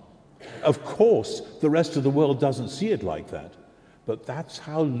slant. Of course, the rest of the world doesn't see it like that, but that's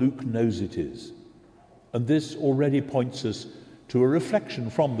how Luke knows it is. And this already points us to a reflection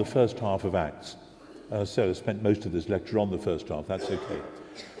from the first half of Acts. Sarah spent most of this lecture on the first half, that's okay.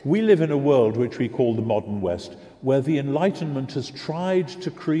 We live in a world which we call the modern West, where the Enlightenment has tried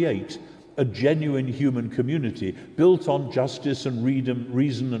to create a genuine human community built on justice and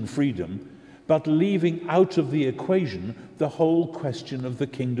reason and freedom, but leaving out of the equation the whole question of the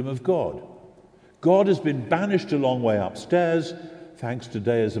kingdom of God. God has been banished a long way upstairs. Thanks to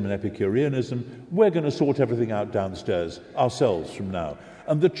deism and Epicureanism, we're going to sort everything out downstairs ourselves from now.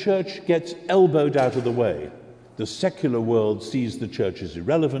 And the church gets elbowed out of the way. The secular world sees the church as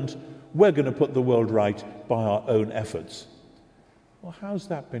irrelevant. We're going to put the world right by our own efforts. Well, how's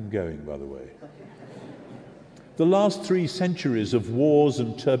that been going, by the way? The last 3 centuries of wars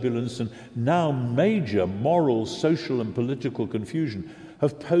and turbulence and now major moral, social and political confusion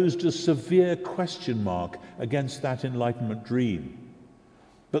have posed a severe question mark against that Enlightenment dream.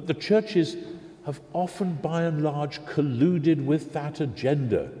 But the churches have often, by and large, colluded with that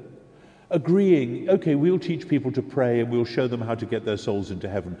agenda, agreeing, okay, we'll teach people to pray and we'll show them how to get their souls into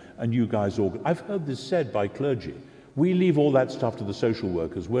heaven, and you guys organize. I've heard this said by clergy. We leave all that stuff to the social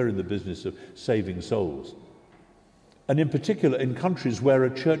workers. We're in the business of saving souls. And in particular, in countries where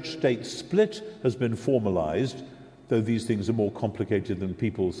a church-state split has been formalized, though these things are more complicated than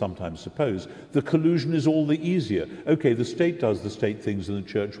people sometimes suppose, the collusion is all the easier. Okay, the state does the state things and the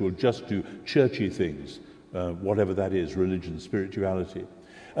church will just do churchy things, whatever that is, religion, spirituality.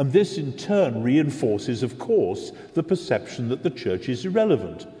 And this in turn reinforces, of course, the perception that the church is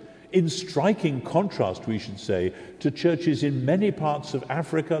irrelevant. In striking contrast, we should say, to churches in many parts of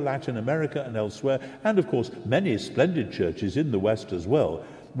Africa, Latin America and elsewhere, and of course many splendid churches in the West as well,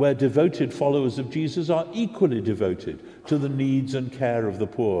 where devoted followers of Jesus are equally devoted to the needs and care of the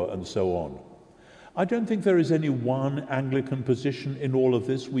poor and so on. I don't think there is any one Anglican position in all of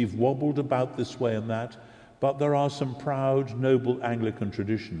this. We've wobbled about this way and that, but there are some proud, noble Anglican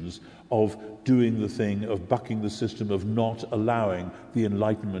traditions of doing the thing, of bucking the system, of not allowing the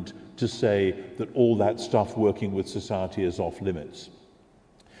Enlightenment to say that all that stuff working with society is off limits.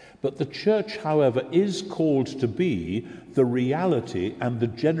 But the church, however, is called to be the reality and the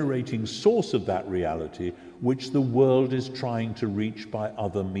generating source of that reality which the world is trying to reach by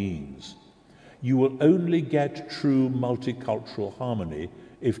other means. You will only get true multicultural harmony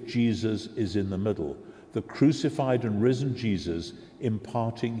if Jesus is in the middle, the crucified and risen Jesus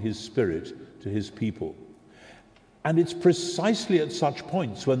imparting his Spirit to his people. And it's precisely at such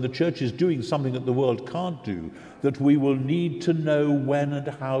points when the church is doing something that the world can't do that we will need to know when and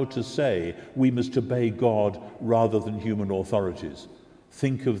how to say we must obey God rather than human authorities.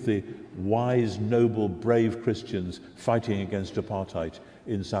 Think of the wise, noble, brave Christians fighting against apartheid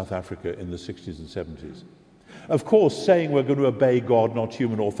in South Africa in the 60s and 70s. Of course, saying we're going to obey God, not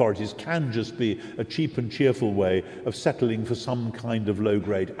human authorities, can just be a cheap and cheerful way of settling for some kind of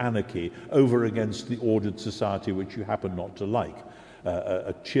low-grade anarchy over against the ordered society which you happen not to like.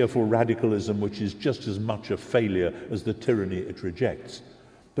 A cheerful radicalism which is just as much a failure as the tyranny it rejects.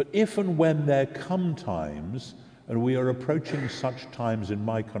 But if and when there come times, and we are approaching such times in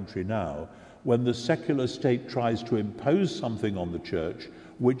my country now, when the secular state tries to impose something on the church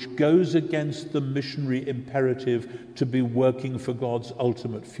which goes against the missionary imperative to be working for God's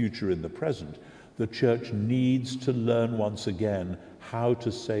ultimate future in the present, the church needs to learn once again how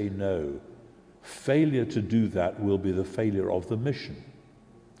to say no. Failure to do that will be the failure of the mission.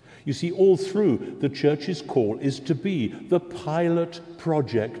 You see, all through, the church's call is to be the pilot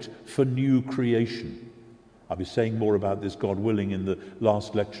project for new creation. I'll be saying more about this, God willing, in the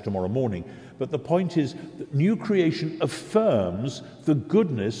last lecture tomorrow morning. But the point is that new creation affirms the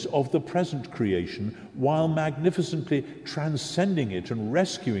goodness of the present creation while magnificently transcending it and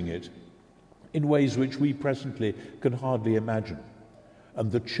rescuing it in ways which we presently can hardly imagine. And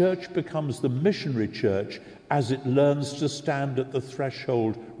the church becomes the missionary church as it learns to stand at the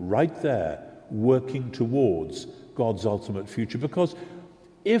threshold right there, working towards God's ultimate future. Because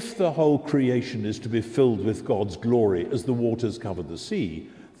if the whole creation is to be filled with God's glory as the waters cover the sea,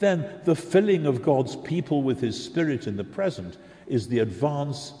 then the filling of God's people with his Spirit in the present is the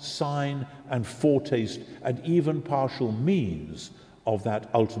advance, sign, and foretaste, and even partial means of that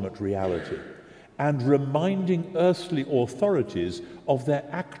ultimate reality. And reminding earthly authorities of their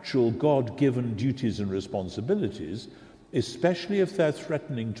actual God-given duties and responsibilities, especially if they're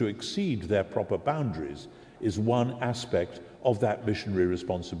threatening to exceed their proper boundaries, is one aspect of that missionary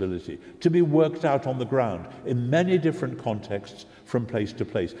responsibility, to be worked out on the ground in many different contexts from place to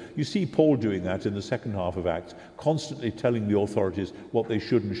place. You see Paul doing that in the second half of Acts, constantly telling the authorities what they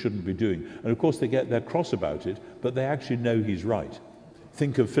should and shouldn't be doing. And of course they're cross about it, but they actually know he's right.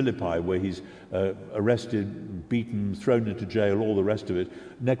 Think of Philippi, where he's arrested, beaten, thrown into jail, all the rest of it.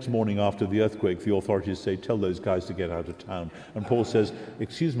 Next morning after the earthquake, the authorities say, tell those guys to get out of town. And Paul says,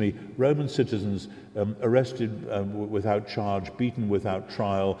 excuse me, Roman citizens arrested without charge, beaten without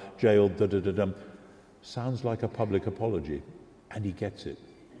trial, jailed, da-da-da-dum. Sounds like a public apology, and he gets it.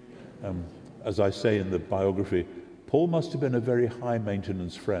 As I say in the biography, Paul must have been a very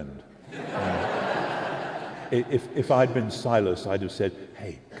high-maintenance friend. If I'd been Silas, I'd have said,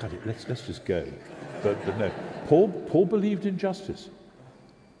 hey, cut it, let's just go. But no, Paul believed in justice.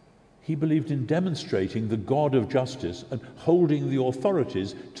 He believed in demonstrating the God of justice and holding the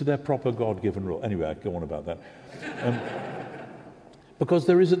authorities to their proper God-given role. Anyway, I go on about that. Because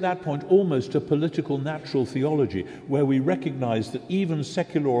there is at that point almost a political natural theology where we recognize that even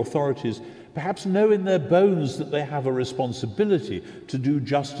secular authorities perhaps know in their bones that they have a responsibility to do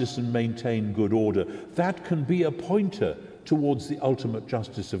justice and maintain good order. That can be a pointer towards the ultimate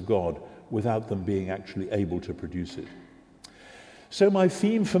justice of God without them being actually able to produce it. So my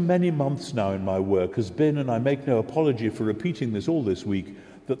theme for many months now in my work has been, and I make no apology for repeating this all this week,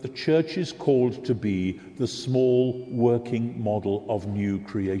 that the church is called to be the small working model of new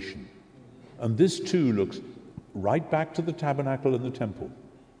creation. And this too looks right back to the tabernacle and the temple.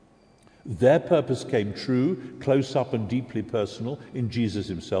 Their purpose came true, close up and deeply personal in Jesus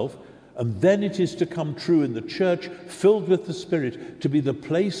himself, and then it is to come true in the church, filled with the Spirit, to be the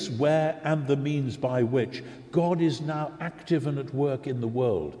place where and the means by which God is now active and at work in the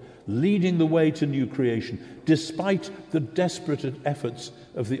world, leading the way to new creation, despite the desperate efforts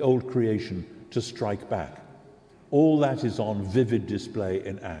of the old creation to strike back. All that is on vivid display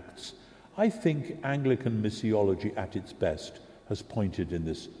in Acts. I think Anglican missiology at its best has pointed in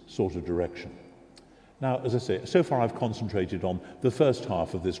this sort of direction. Now, as I say, so far I've concentrated on the first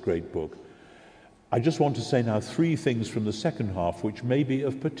half of this great book. I just want to say now three things from the second half which may be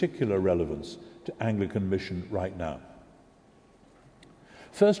of particular relevance to Anglican mission right now.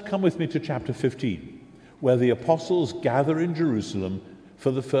 First, come with me to chapter 15, where the apostles gather in Jerusalem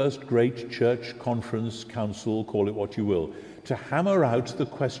for the first great church conference, council, call it what you will, to hammer out the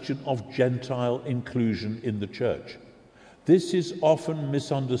question of Gentile inclusion in the church. This is often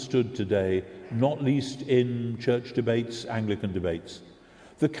misunderstood today, not least in church debates, Anglican debates.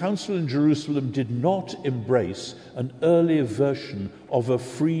 The council in Jerusalem did not embrace an earlier version of a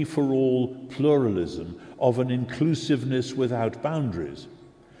free-for-all pluralism, of an inclusiveness without boundaries.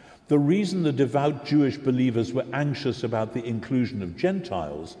 The reason the devout Jewish believers were anxious about the inclusion of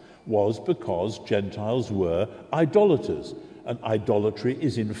Gentiles was because Gentiles were idolaters, and idolatry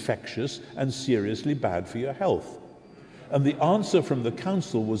is infectious and seriously bad for your health. And the answer from the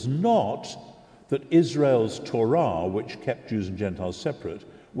council was not that Israel's Torah, which kept Jews and Gentiles separate,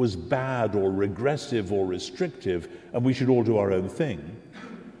 was bad or regressive or restrictive, and we should all do our own thing.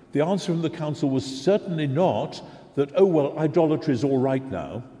 The answer from the council was certainly not that, oh, well, idolatry is all right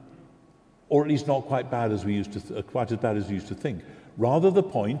now, or at least not quite as bad as we used to think. Rather, the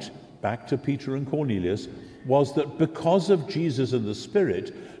point, back to Peter and Cornelius, was that because of Jesus and the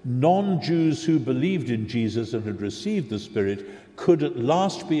Spirit, non-Jews who believed in Jesus and had received the Spirit could at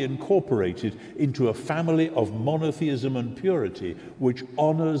last be incorporated into a family of monotheism and purity which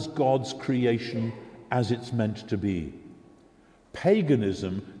honors God's creation as it's meant to be.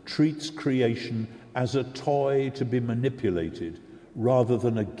 Paganism treats creation as a toy to be manipulated rather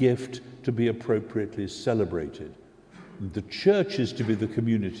than a gift to be appropriately celebrated. The church is to be the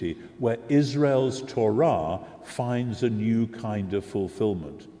community where Israel's Torah finds a new kind of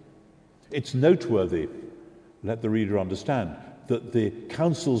fulfillment. It's noteworthy, let the reader understand, that the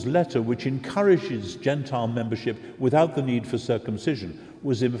council's letter, which encourages Gentile membership without the need for circumcision,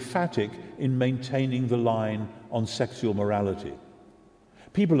 was emphatic in maintaining the line on sexual morality.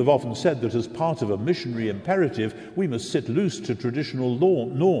 People have often said that as part of a missionary imperative, we must sit loose to traditional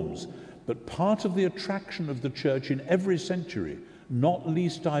norms. But part of the attraction of the church in every century, not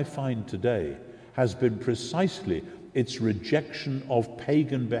least I find today, has been precisely its rejection of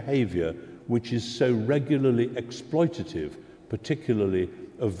pagan behavior, which is so regularly exploitative, particularly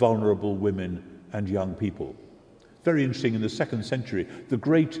of vulnerable women and young people. Very interesting, in the 2nd century, the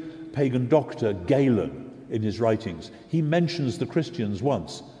great pagan doctor Galen, in his writings, he mentions the Christians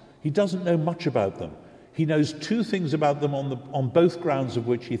once. He doesn't know much about them. He knows 2 things about them on both grounds of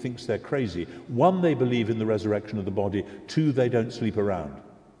which he thinks they're crazy. 1, they believe in the resurrection of the body. 2, they don't sleep around.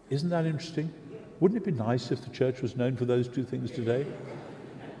 Isn't that interesting? Wouldn't it be nice if the church was known for those 2 things today?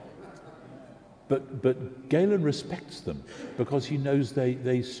 But Galen respects them because he knows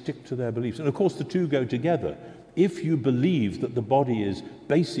they stick to their beliefs. And of course the 2 go together. If you believe that the body is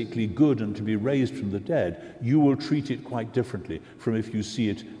basically good and to be raised from the dead, you will treat it quite differently from if you see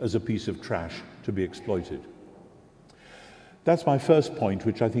it as a piece of trash to be exploited. That's my first point,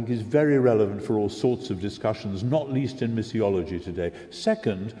 which I think is very relevant for all sorts of discussions, not least in missiology today.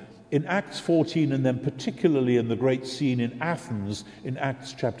 Second, in Acts 14, and then particularly in the great scene in Athens in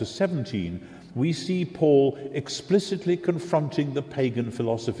Acts chapter 17, we see Paul explicitly confronting the pagan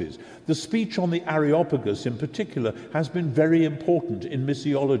philosophies. The speech on the Areopagus in particular has been very important in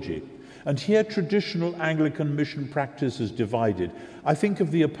missiology. And here traditional Anglican mission practice is divided. I think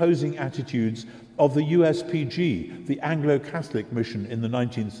of the opposing attitudes of the USPG, the Anglo-Catholic mission in the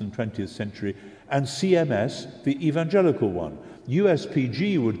 19th and 20th century, and CMS, the evangelical one.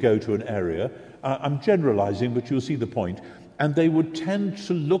 USPG would go to an area, I'm generalizing, but you'll see the point, and they would tend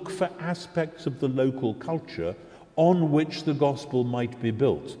to look for aspects of the local culture on which the gospel might be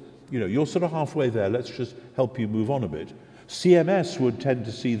built. You know, you're sort of halfway there, let's just help you move on a bit. CMS would tend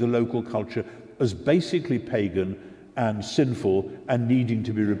to see the local culture as basically pagan and sinful and needing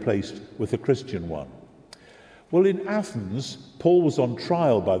to be replaced with a Christian one. Well, in Athens, Paul was on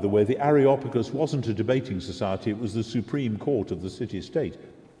trial, by the way. The Areopagus wasn't a debating society, it was the supreme court of the city-state.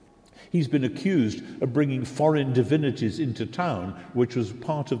 He's been accused of bringing foreign divinities into town, which was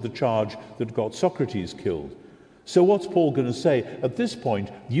part of the charge that got Socrates killed. So what's Paul going to say? At this point,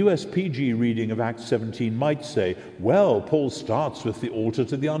 USPG reading of Acts 17 might say, well, Paul starts with the altar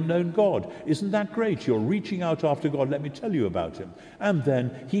to the unknown God. Isn't that great? You're reaching out after God. Let me tell you about him. And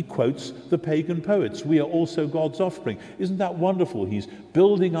then he quotes the pagan poets. We are also God's offspring. Isn't that wonderful? He's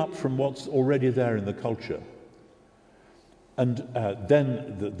building up from what's already there in the culture. And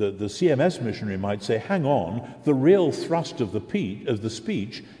then the CMS missionary might say, hang on, the real thrust of the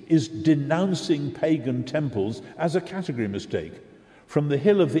speech is denouncing pagan temples as a category mistake. From the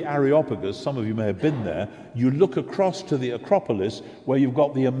hill of the Areopagus, some of you may have been there, you look across to the Acropolis where you've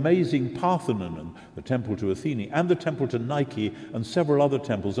got the amazing Parthenon and the temple to Athene and the temple to Nike and several other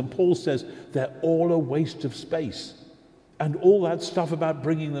temples. And Paul says they're all a waste of space. And all that stuff about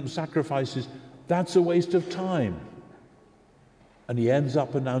bringing them sacrifices, that's a waste of time. And he ends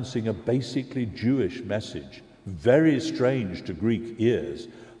up announcing a basically Jewish message, very strange to Greek ears,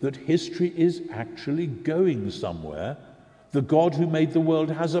 that history is actually going somewhere. The God who made the world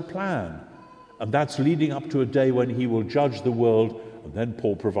has a plan. And that's leading up to a day when he will judge the world. And then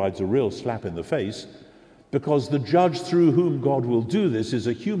Paul provides a real slap in the face, because the judge through whom God will do this is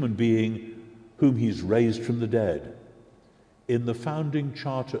a human being whom he's raised from the dead. In the founding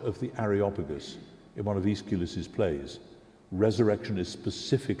charter of the Areopagus, in one of Aeschylus's plays, resurrection is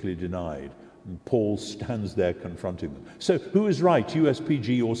specifically denied, and Paul stands there confronting them. So who is right,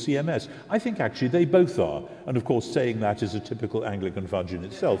 USPG or CMS? I think actually they both are. And of course saying that is a typical Anglican fudge in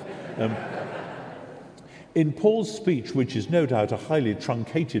itself. In Paul's speech, which is no doubt a highly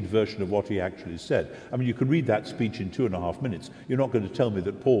truncated version of what he actually said, I mean, you can read that speech in 2.5 minutes. You're not going to tell me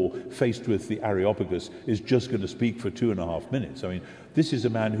that Paul, faced with the Areopagus, is just going to speak for 2.5 minutes. I mean, this is a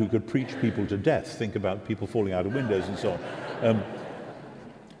man who could preach people to death. Think about people falling out of windows and so on.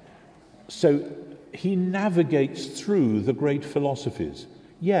 So he navigates through the great philosophies.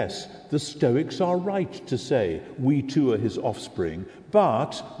 Yes, the Stoics are right to say we too are his offspring,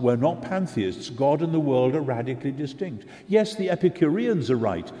 but we're not pantheists. God and the world are radically distinct. Yes, the Epicureans are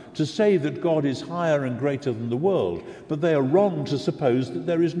right to say that God is higher and greater than the world, but they are wrong to suppose that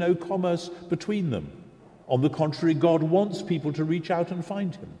there is no commerce between them. On the contrary, God wants people to reach out and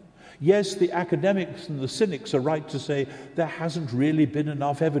find him. Yes, the academics and the cynics are right to say there hasn't really been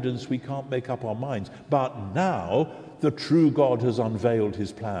enough evidence, we can't make up our minds. But now the true God has unveiled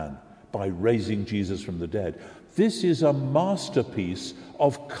his plan by raising Jesus from the dead. This is a masterpiece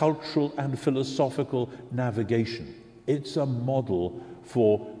of cultural and philosophical navigation. It's a model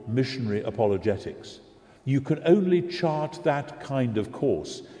for missionary apologetics. You can only chart that kind of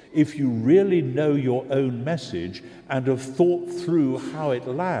course if you really know your own message and have thought through how it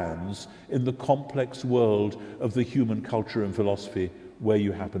lands in the complex world of the human culture and philosophy where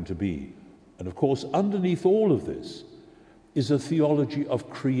you happen to be. And of course, underneath all of this is a theology of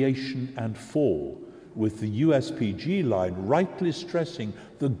creation and fall, with the USPG line rightly stressing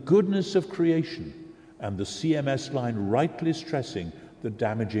the goodness of creation and the CMS line rightly stressing the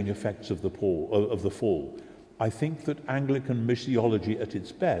damaging effects of the fall. I think that Anglican missiology at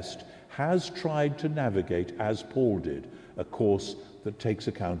its best has tried to navigate, as Paul did, a course that takes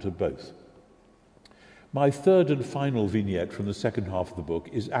account of both. My third and final vignette from the second half of the book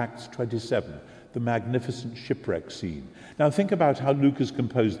is Acts 27, the magnificent shipwreck scene. Now think about how Luke has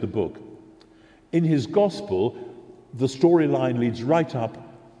composed the book. In his gospel, the storyline leads right up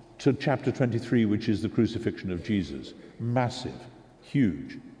to chapter 23, which is the crucifixion of Jesus. Massive,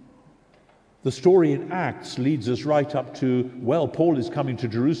 huge. The story in Acts leads us right up to, well, Paul is coming to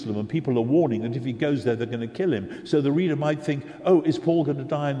Jerusalem and people are warning that if he goes there, they're going to kill him. So the reader might think, oh, is Paul going to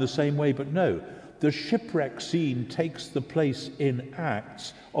die in the same way? But no, the shipwreck scene takes the place in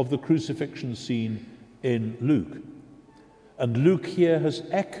Acts of the crucifixion scene in Luke. And Luke here has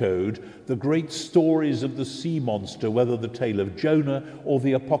echoed the great stories of the sea monster, whether the tale of Jonah or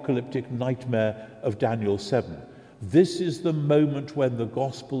the apocalyptic nightmare of Daniel 7. This is the moment when the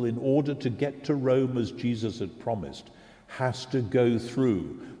gospel, in order to get to Rome as Jesus had promised, has to go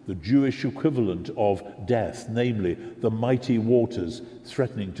through the Jewish equivalent of death, namely the mighty waters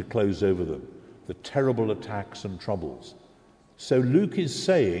threatening to close over them, the terrible attacks and troubles. So Luke is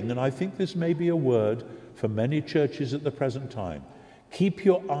saying, and I think this may be a word for many churches at the present time, keep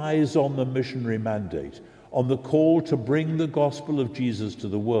your eyes on the missionary mandate, on the call to bring the gospel of Jesus to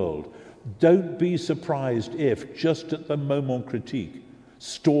the world. Don't be surprised if, just at the moment critique,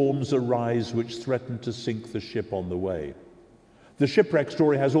 storms arise which threaten to sink the ship on the way. The shipwreck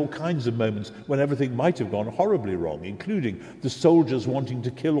story has all kinds of moments when everything might have gone horribly wrong, including the soldiers wanting to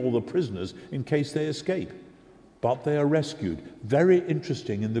kill all the prisoners in case they escape. But they are rescued. Very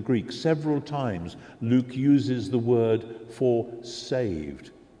interesting in the Greek. Several times Luke uses the word for saved.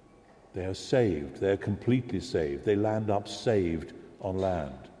 They are saved. They are completely saved. They land up saved on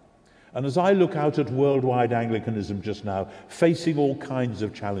land. And as I look out at worldwide Anglicanism just now, facing all kinds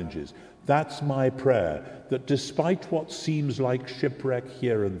of challenges, that's my prayer, that despite what seems like shipwreck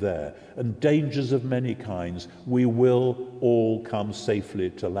here and there, and dangers of many kinds, we will all come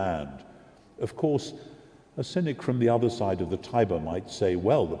safely to land. Of course, a cynic from the other side of the Tiber might say,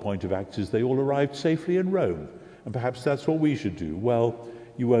 well, the point of Acts is they all arrived safely in Rome, and perhaps that's what we should do. Well,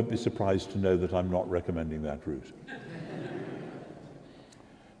 you won't be surprised to know that I'm not recommending that route.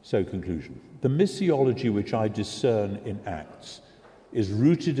 So, conclusion. The missiology which I discern in Acts is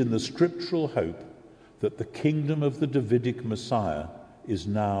rooted in the scriptural hope that the kingdom of the Davidic Messiah is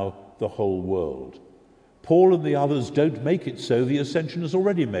now the whole world. Paul and the others don't make it so. The ascension has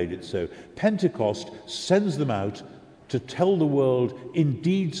already made it so. Pentecost sends them out to tell the world in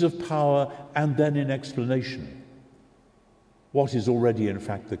deeds of power and then in explanation what is already in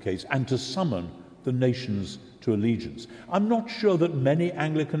fact the case, and to summon the nations to allegiance. I'm not sure that many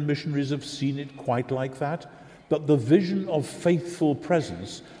Anglican missionaries have seen it quite like that, but the vision of faithful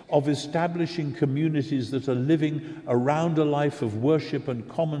presence, of establishing communities that are living around a life of worship and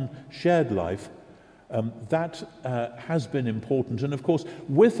common shared life, That has been important. And of course,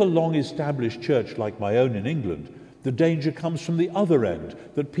 with a long-established church like my own in England, the danger comes from the other end,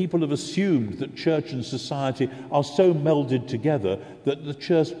 that people have assumed that church and society are so melded together that the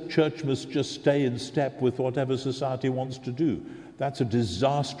church must just stay in step with whatever society wants to do. That's a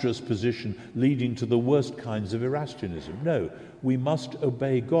disastrous position leading to the worst kinds of Erastianism. No, we must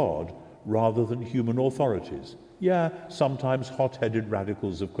obey God rather than human authorities. Yeah, sometimes hot-headed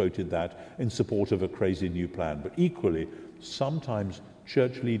radicals have quoted that in support of a crazy new plan, but equally, sometimes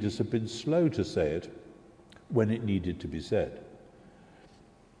church leaders have been slow to say it when it needed to be said.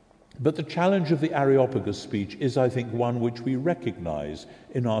 But the challenge of the Areopagus speech is, I think, one which we recognize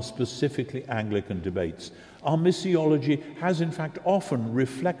in our specifically Anglican debates. Our missiology has, in fact, often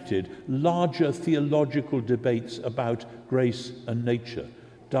reflected larger theological debates about grace and nature.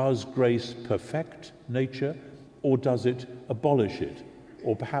 Does grace perfect nature, or does it abolish it?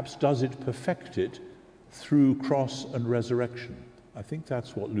 Or perhaps does it perfect it through cross and resurrection? I think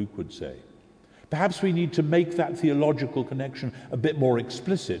that's what Luke would say. Perhaps we need to make that theological connection a bit more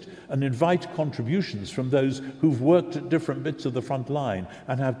explicit and invite contributions from those who've worked at different bits of the front line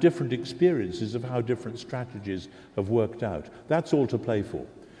and have different experiences of how different strategies have worked out. That's all to play for.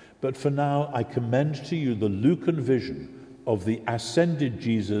 But for now, I commend to you the Lucan vision of the ascended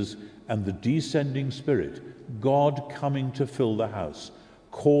Jesus and the descending Spirit, God coming to fill the house,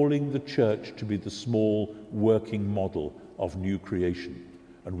 calling the church to be the small working model of new creation.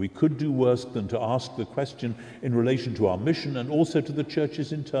 And we could do worse than to ask the question in relation to our mission and also to the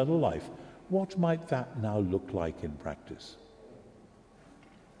church's internal life. What might that now look like in practice?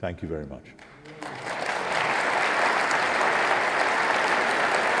 Thank you very much.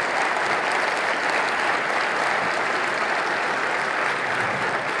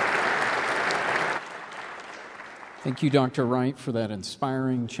 Thank you, Dr. Wright, for that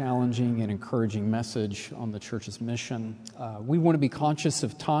inspiring, challenging, and encouraging message on the church's mission. We want to be conscious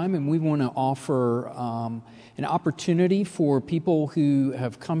of time, and we want to offer an opportunity for people who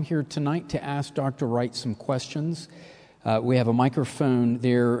have come here tonight to ask Dr. Wright some questions. We have a microphone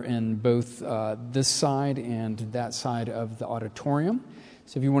there in both this side and that side of the auditorium.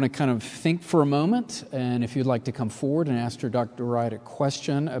 So if you want to kind of think for a moment, and if you'd like to come forward and ask Dr. Wright a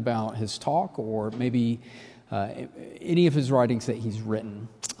question about his talk, or maybe any of his writings that he's written.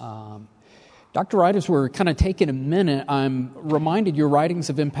 Dr. Wright, as we're kind of taking a minute, I'm reminded your writings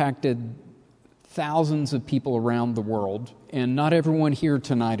have impacted thousands of people around the world, and not everyone here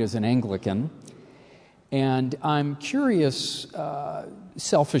tonight is an Anglican. And I'm curious,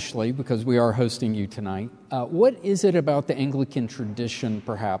 selfishly, because we are hosting you tonight, what is it about the Anglican tradition,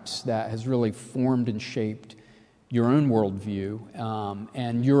 perhaps, that has really formed and shaped your own worldview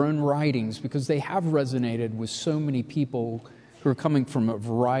and your own writings, because they have resonated with so many people who are coming from a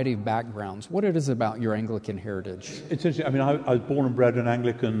variety of backgrounds? What it is about your Anglican heritage? It's interesting. I mean, I was born and bred an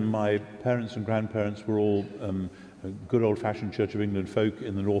Anglican. My parents and grandparents were all good old-fashioned Church of England folk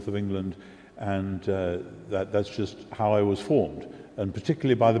in the north of England, and that's just how I was formed, and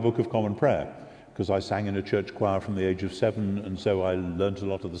particularly by the Book of Common Prayer, because I sang in a church choir from the age of 7, and so I learnt a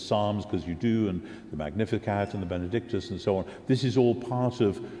lot of the Psalms, because you do, and the Magnificat and the Benedictus and so on. This is all part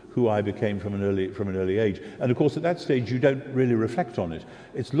of who I became from an early age. And of course, at that stage, you don't really reflect on it.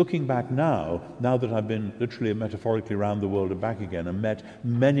 It's looking back now that I've been literally and metaphorically around the world and back again, and met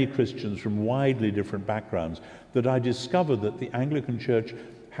many Christians from widely different backgrounds, that I discovered that the Anglican Church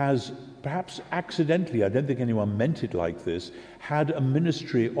has, perhaps accidentally, I don't think anyone meant it like this, had a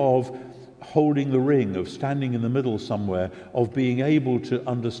ministry of holding the ring, of standing in the middle somewhere, of being able to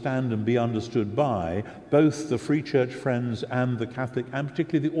understand and be understood by both the Free Church friends and the Catholic, and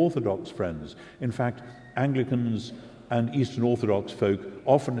particularly the Orthodox friends. In fact, Anglicans and Eastern Orthodox folk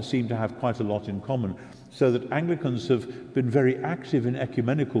often seem to have quite a lot in common, so that Anglicans have been very active in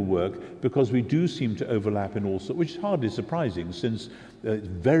ecumenical work, because we do seem to overlap in all sorts, which is hardly surprising, since it's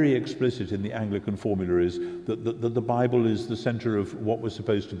very explicit in the Anglican formula is that the Bible is the center of what we're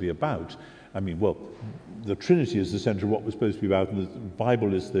supposed to be about. I mean, well, the Trinity is the center of what we're supposed to be about, and the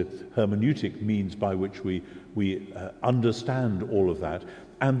Bible is the hermeneutic means by which we understand all of that.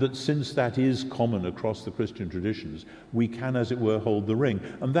 And that since that is common across the Christian traditions, we can, as it were, hold the ring.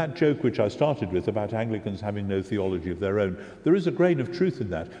 And that joke which I started with about Anglicans having no theology of their own, there is a grain of truth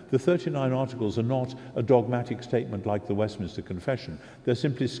in that. The 39 Articles are not a dogmatic statement like the Westminster Confession. They're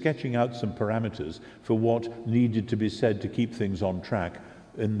simply sketching out some parameters for what needed to be said to keep things on track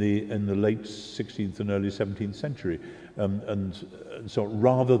in the late 16th and early 17th century. And so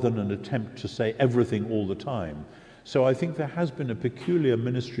rather than an attempt to say everything all the time. So I think there has been a peculiar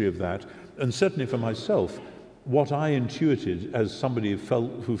ministry of that, and certainly for myself, what I intuited as somebody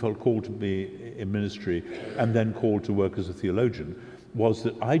who felt called to be in ministry and then called to work as a theologian was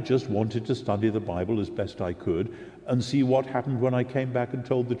that I just wanted to study the Bible as best I could and see what happened when I came back and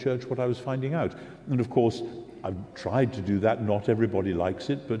told the church what I was finding out. And of course, I've tried to do that. Not everybody likes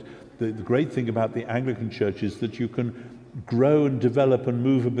it, but the great thing about the Anglican Church is that you can grow and develop and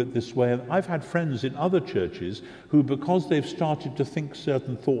move a bit this way. And I've had friends in other churches who, because they've started to think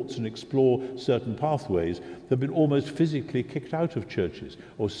certain thoughts and explore certain pathways, have been almost physically kicked out of churches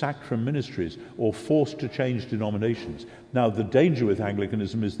or sacked from ministries or forced to change denominations. Now, the danger with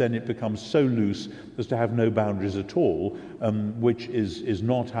Anglicanism is then it becomes so loose as to have no boundaries at all, which is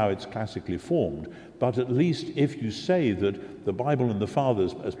not how it's classically formed. But at least if you say that the Bible and the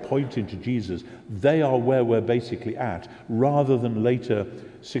Fathers, as pointing to Jesus, they are where we're basically at, rather than later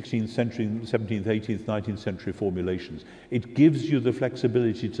 16th century, 17th, 18th, 19th century formulations, it gives you the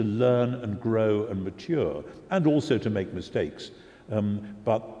flexibility to learn and grow and mature, and also to make mistakes.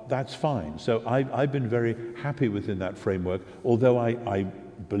 But that's fine. So I've been very happy within that framework, although I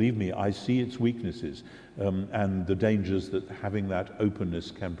believe me, I see its weaknesses and the dangers that having that openness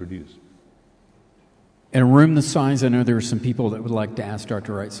can produce. In a room this size, I know there are some people that would like to ask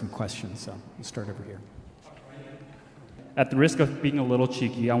Dr. Wright some questions, so we'll start over here. At the risk of being a little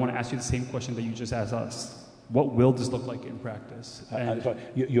cheeky, I want to ask you the same question that you just asked us. What will this look like in practice? Sorry,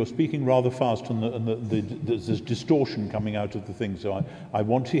 you're speaking rather fast, and there's distortion coming out of the thing, so I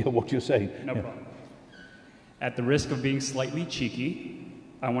want to hear what you're saying. No problem. At the risk of being slightly cheeky,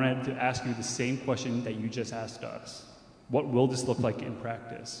 I wanted to ask you the same question that you just asked us. What will this look like in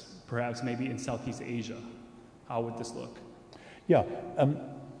practice? Perhaps maybe in Southeast Asia. How would this look? Yeah,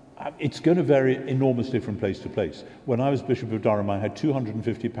 it's going to vary enormously from place to place. When I was Bishop of Durham, I had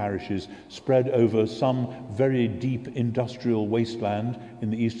 250 parishes spread over some very deep industrial wasteland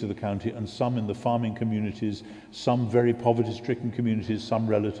in the east of the county, and some in the farming communities, some very poverty-stricken communities, some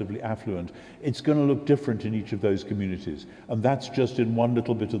relatively affluent. It's going to look different in each of those communities, and that's just in one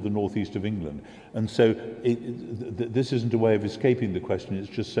little bit of the northeast of England. And so this isn't a way of escaping the question, it's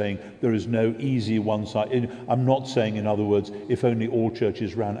just saying there is no easy one side. I'm not saying, in other words, if only all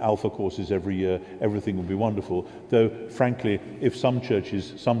churches ran alpha courses every year, everything would be wonderful. Though, frankly, if some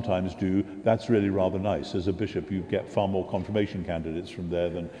churches sometimes do, that's really rather nice. As a bishop, you get far more confirmation candidates from there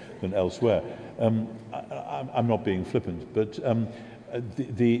than elsewhere. I'm not being flippant, but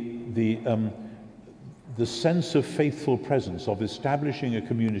the sense of faithful presence, of establishing a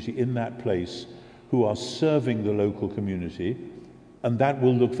community in that place who are serving the local community, and that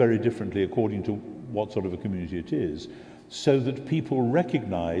will look very differently according to what sort of a community it is, so that people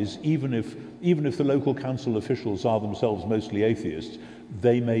recognize, even if the local council officials are themselves mostly atheists,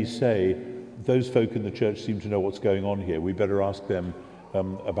 they may say, those folk in the church seem to know what's going on here. We better ask them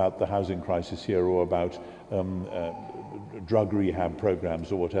about the housing crisis here, or about drug rehab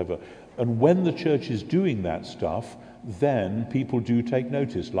programs or whatever. And when the church is doing that stuff, then people do take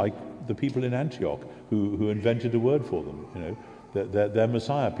notice, like the people in Antioch who invented a word for them. You know, they're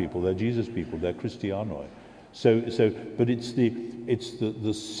Messiah people, they're Jesus people, they're Christianoi. But it's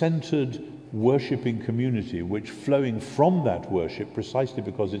the centered worshipping community, which, flowing from that worship, precisely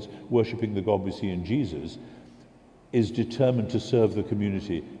because it's worshipping the God we see in Jesus, is determined to serve the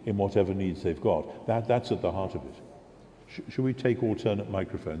community in whatever needs they've got. That's at the heart of it. Should we take alternate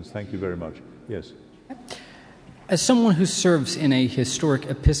microphones? Thank you very much. Yes. As someone who serves in a historic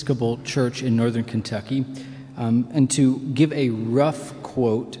Episcopal church in northern Kentucky, and to give a rough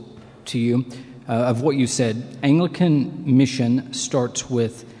quote to you of what you said, Anglican mission starts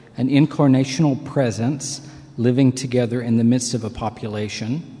with an incarnational presence living together in the midst of a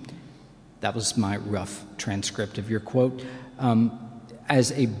population. That was my rough transcript of your quote.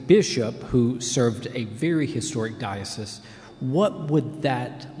 As a bishop who served a very historic diocese, what would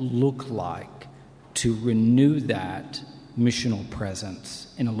that look like to renew that missional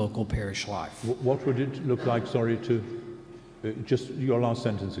presence in a local parish life? What would it look like, sorry, just your last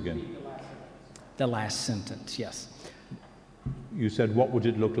sentence again? The last sentence, yes. You said, what would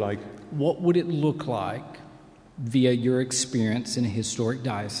it look like? What would it look like, via your experience in a historic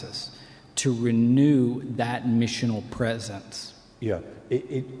diocese, to renew that missional presence? Yeah,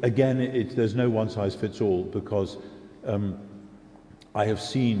 there's no one-size-fits-all, because I have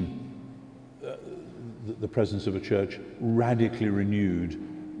seen the presence of a church radically renewed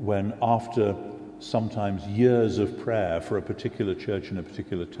when, after sometimes years of prayer for a particular church in a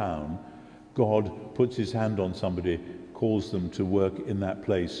particular town, God puts his hand on somebody, calls them to work in that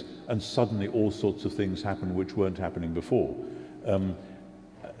place, and suddenly all sorts of things happen which weren't happening before.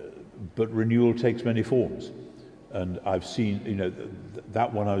 But renewal takes many forms. And I've seen,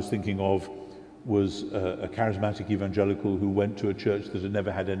 that one I was thinking of was a charismatic evangelical who went to a church that had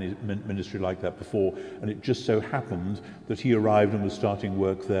never had any ministry like that before, and it just so happened that he arrived and was starting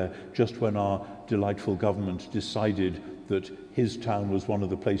work there just when our delightful government decided that his town was one of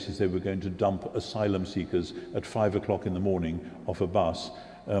the places they were going to dump asylum seekers at 5 o'clock in the morning off a bus.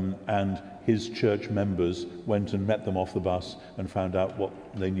 And his church members went and met them off the bus and found out what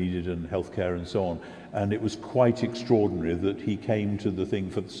they needed and healthcare and so on. And it was quite extraordinary that he came to the thing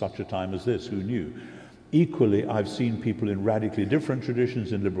for such a time as this. Who knew? Equally, I've seen people in radically different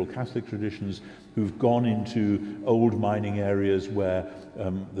traditions, in liberal Catholic traditions, who've gone into old mining areas where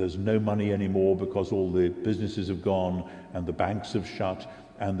there's no money anymore because all the businesses have gone and the banks have shut,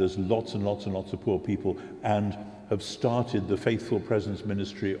 and there's lots and lots and lots of poor people, and have started the Faithful Presence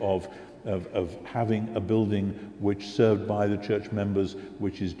ministry of having a building which served by the church members,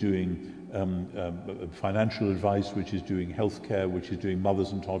 which is doing financial advice, which is doing healthcare, which is doing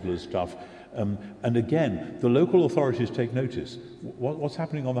mothers and toddlers stuff. And again, the local authorities take notice. What's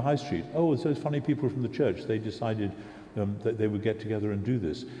happening on the high street? Oh, it's those funny people from the church. They decided that they would get together and do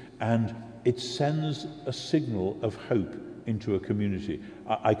this. And it sends a signal of hope into a community.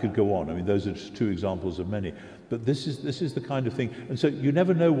 I could go on. I mean, those are just two examples of many. But this is the kind of thing. And so you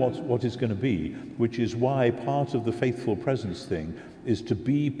never know what it's going to be, which is why part of the Faithful Presence thing is to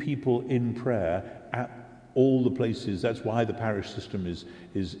be people in prayer at all the places. That's why the parish system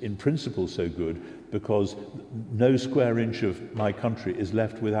is in principle so good, because no square inch of my country is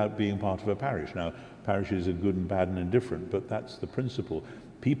left without being part of a parish. Now, parishes are good and bad and indifferent, but that's the principle.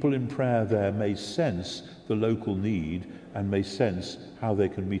 People in prayer there may sense the local need and may sense how they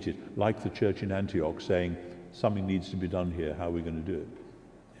can meet it, like the church in Antioch saying, something needs to be done here, how are we going to do it?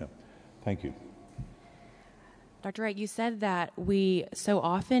 Yeah. Thank you. Dr. Wright, you said that we so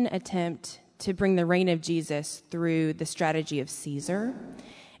often attempt to bring the reign of Jesus through the strategy of Caesar.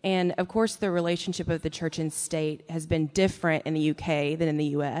 And of course, the relationship of the church and state has been different in the UK than in the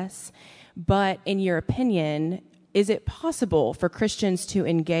US. But in your opinion, is it possible for Christians to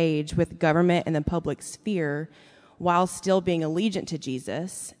engage with government and the public sphere while still being allegiant to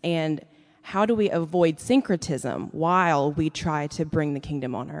Jesus? And how do we avoid syncretism while we try to bring the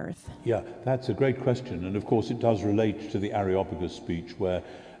kingdom on earth? Yeah, that's a great question. And of course, it does relate to the Areopagus speech, where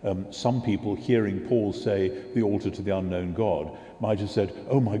some people, hearing Paul say the altar to the unknown God, might have said,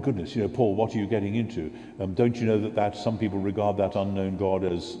 oh my goodness, Paul, what are you getting into? Don't you know that some people regard that unknown God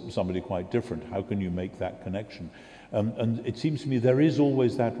as somebody quite different? How can you make that connection? And it seems to me there is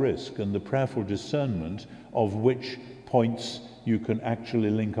always that risk, and the prayerful discernment of which points you can actually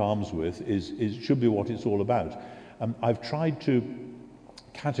link arms with should be what it's all about. I've tried to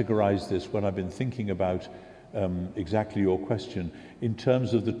categorize this when I've been thinking about exactly your question in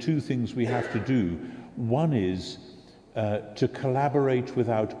terms of the two things we have to do. One is to collaborate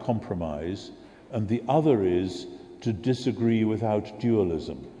without compromise, and the other is to disagree without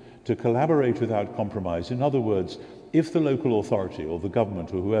dualism. To collaborate without compromise, in other words, if the local authority or the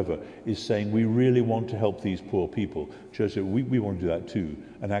government or whoever is saying we really want to help these poor people, church says we want to do that too,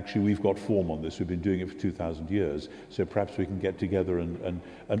 and actually we've got form on this, we've been doing it for 2,000 years, so perhaps we can get together and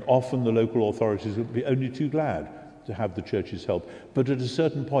often the local authorities will be only too glad to have the church's help. But at a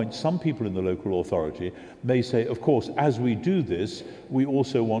certain point, some people in the local authority may say, of course, as we do this, we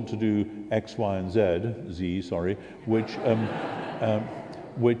also want to do X, Y, and Z,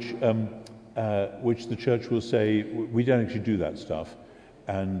 which the church will say, we don't actually do that stuff.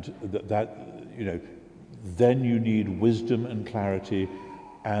 And then you need wisdom and clarity,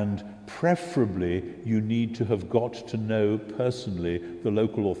 and preferably you need to have got to know personally the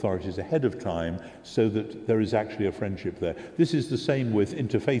local authorities ahead of time so that there is actually a friendship there. This is the same with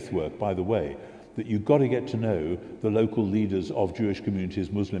interfaith work, by the way, that you've got to get to know the local leaders of Jewish communities,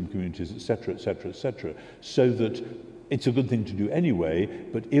 Muslim communities, etc., so that it's a good thing to do anyway,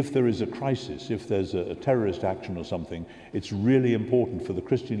 but if there is a crisis, if there's a terrorist action or something, it's really important for the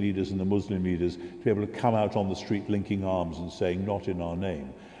Christian leaders and the Muslim leaders to be able to come out on the street linking arms and saying, not in our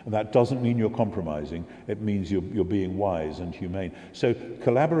name. And that doesn't mean you're compromising, it means you're being wise and humane. So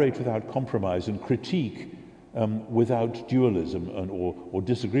collaborate without compromise and critique without dualism or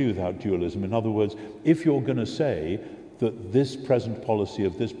disagree without dualism. In other words, if you're going to say that this present policy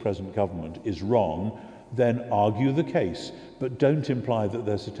of this present government is wrong, then argue the case, but don't imply that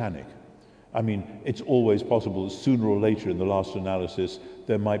they're satanic. I mean, it's always possible that sooner or later in the last analysis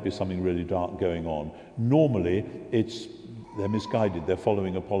there might be something really dark going on. Normally, they're misguided, they're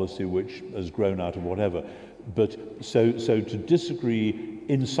following a policy which has grown out of whatever. But so to disagree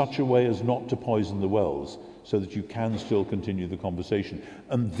in such a way as not to poison the wells, so that you can still continue the conversation.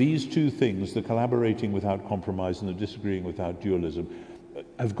 And these two things, the collaborating without compromise and the disagreeing without dualism,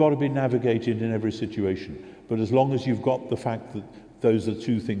 have got to be navigated in every situation. But as long as you've got the fact that those are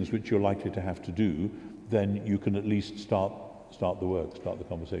two things which you're likely to have to do, then you can at least start the work, start the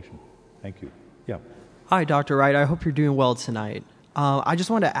conversation. Thank you. Yeah. Hi, Dr. Wright. I hope you're doing well tonight. I just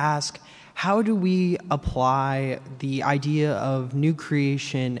want to ask, how do we apply the idea of new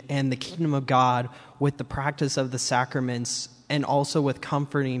creation and the kingdom of God with the practice of the sacraments, and also with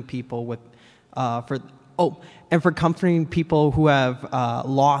comforting people for comforting people who have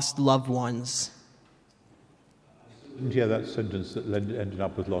lost loved ones? Yeah, that sentence that ended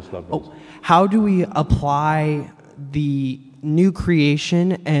up with lost loved ones. How do we apply the new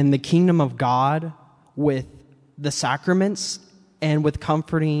creation and the kingdom of God with the sacraments and with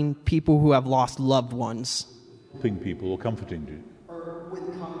comforting people who have lost loved ones? Helping people or comforting you? Or with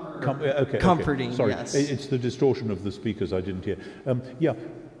comforting, okay. Sorry, Yes. It's the distortion of the speakers I didn't hear.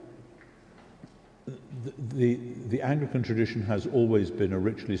 The Anglican tradition has always been a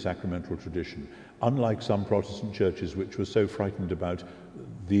richly sacramental tradition. Unlike some Protestant churches which were so frightened about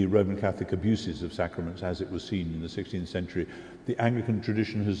the Roman Catholic abuses of sacraments as it was seen in the 16th century, the Anglican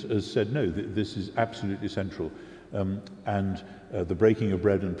tradition has said, no, this is absolutely central. And the breaking of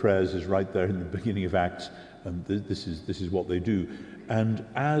bread and prayers is right there in the beginning of Acts, and this is what they do. And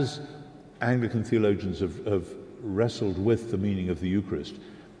as Anglican theologians have wrestled with the meaning of the Eucharist,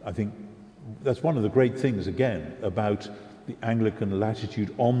 I think that's one of the great things, again, about the Anglican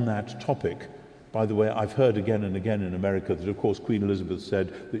latitude on that topic. By the way, I've heard again and again in America that, of course, Queen Elizabeth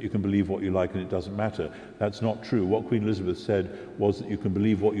said that you can believe what you like and it doesn't matter. That's not true. What Queen Elizabeth said was that you can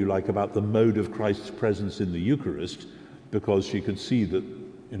believe what you like about the mode of Christ's presence in the Eucharist, because she could see that,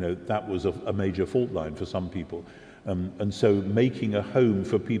 that was a major fault line for some people. And so making a home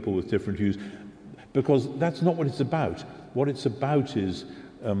for people with different views, because that's not what it's about. What it's about is,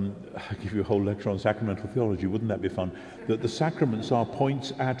 I'll give you a whole lecture on sacramental theology, wouldn't that be fun? That the sacraments are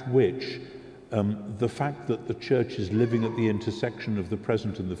points at which the fact that the Church is living at the intersection of the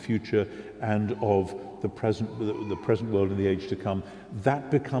present and the future, and of the present world and the age to come, that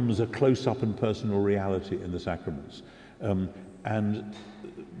becomes a close-up and personal reality in the sacraments. And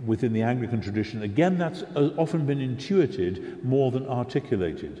within the Anglican tradition, again, that's often been intuited more than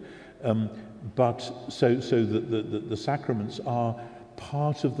articulated. But so that the sacraments are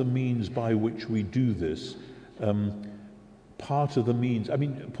part of the means by which we do this. Part of the means. I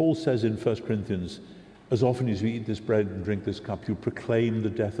mean, Paul says in 1 Corinthians, as often as you eat this bread and drink this cup, you proclaim the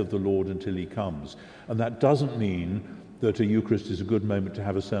death of the Lord until he comes. And that doesn't mean that a Eucharist is a good moment to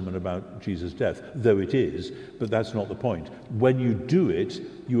have a sermon about Jesus' death, though it is, but that's not the point. When you do it,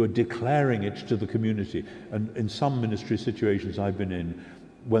 you are declaring it to the community. And in some ministry situations I've been in,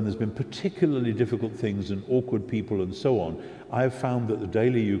 when there's been particularly difficult things and awkward people and so on, I have found that the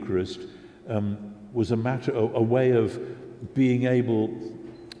daily Eucharist was a way of being able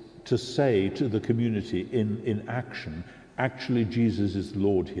to say to the community in action, actually Jesus is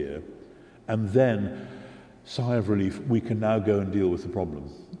Lord here. And then, sigh of relief, we can now go and deal with the problem.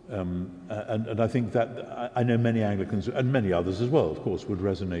 And I think that, I know many Anglicans, and many others as well, of course, would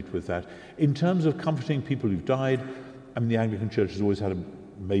resonate with that. In terms of comforting people who've died, I mean, the Anglican Church has always had a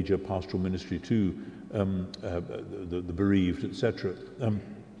major pastoral ministry to the bereaved, etc.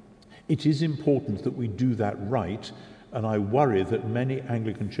 It is important that we do that right, and I worry that many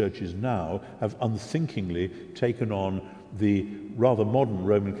Anglican churches now have unthinkingly taken on the rather modern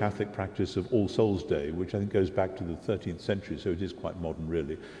Roman Catholic practice of All Souls' Day, which I think goes back to the 13th century, so it is quite modern,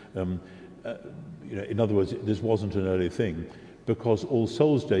 really. In other words, this wasn't an early thing, because All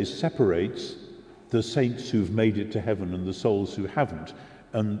Souls' Day separates the saints who've made it to heaven and the souls who haven't.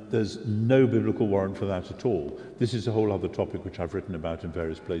 And there's no biblical warrant for that at all. This is a whole other topic which I've written about in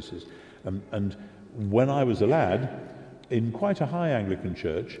various places. And when I was a lad, in quite a high Anglican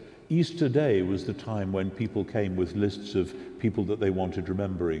church, Easter Day was the time when people came with lists of people that they wanted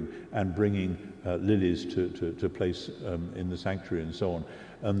remembering and bringing lilies to place in the sanctuary and so on.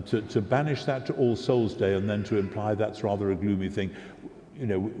 And to banish that to All Souls' Day and then to imply that's rather a gloomy thing,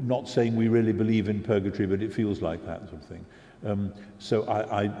 not saying we really believe in purgatory, but it feels like that sort of thing. So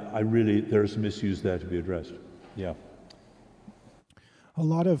I really, there are some issues there to be addressed. Yeah. A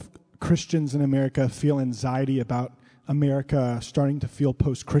lot of Christians in America feel anxiety about America starting to feel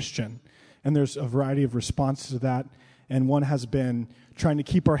post-Christian. And there's a variety of responses to that. And one has been trying to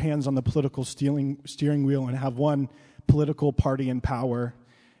keep our hands on the political steering wheel and have one political party in power,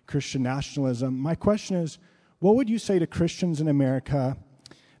 Christian nationalism. My question is, what would you say to Christians in America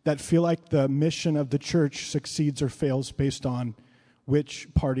that feel like the mission of the church succeeds or fails based on which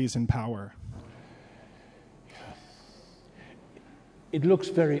party's in power? It looks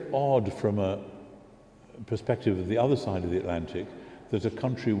very odd from a perspective of the other side of the Atlantic that a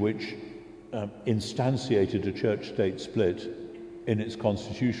country which instantiated a church-state split in its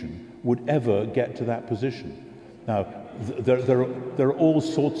constitution would ever get to that position. Now, there are all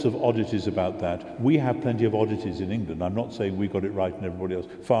sorts of oddities about that. We have plenty of oddities in England. I'm not saying we got it right and everybody else,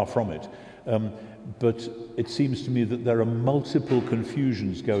 far from it. But it seems to me that there are multiple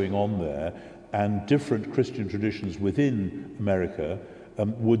confusions going on there, and different Christian traditions within America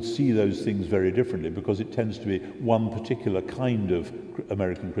would see those things very differently, because it tends to be one particular kind of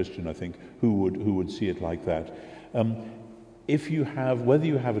American Christian, I think, who would see it like that. Whether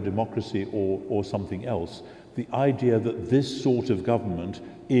you have a democracy or something else, the idea that this sort of government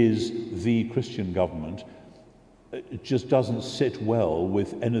is the Christian government, it just doesn't sit well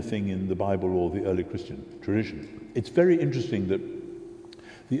with anything in the Bible or the early Christian tradition. It's very interesting that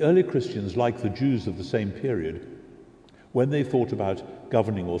the early Christians, like the Jews of the same period, when they thought about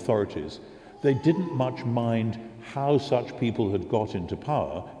governing authorities, they didn't much mind how such people had got into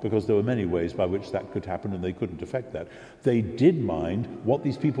power, because there were many ways by which that could happen and they couldn't affect that. They did mind what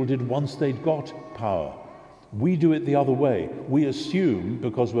these people did once they'd got power. We do it the other way. We assume,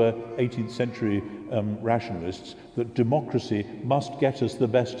 because we're 18th century rationalists, that democracy must get us the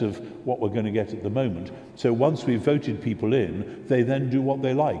best of what we're going to get at the moment. So once we've voted people in, they then do what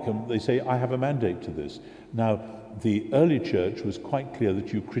they like, and they say, I have a mandate to this. Now, the early church was quite clear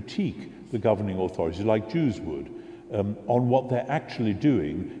that you critique the governing authorities, like Jews would, on what they're actually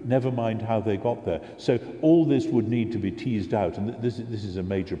doing, never mind how they got there. So all this would need to be teased out, and this is a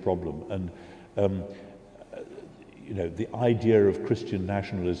major problem. And the idea of Christian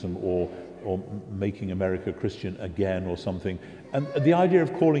nationalism or making America Christian again or something, and the idea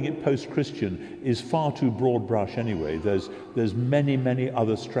of calling it post-Christian is far too broad brush anyway. There's many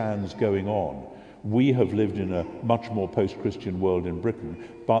other strands going on. We have lived in a much more post-Christian world in Britain,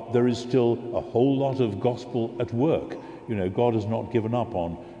 but there is still a whole lot of gospel at work. God has not given up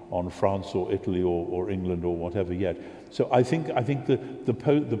on France or Italy or England or whatever yet. So I think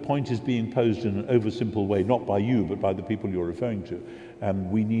the point is being posed in an oversimple way, not by you, but by the people you're referring to.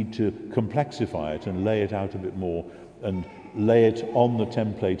 And we need to complexify it and lay it out a bit more, and lay it on the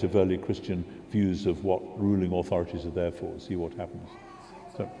template of early Christian views of what ruling authorities are there for. See what happens.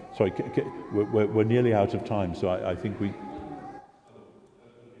 So, sorry, we're nearly out of time, so I think we...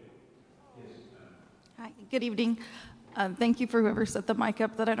 Hi, good evening. Thank you for whoever set the mic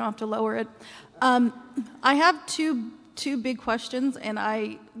up that I don't have to lower it. I have two big questions, and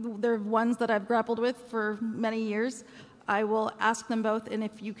they're ones that I've grappled with for many years. I will ask them both, and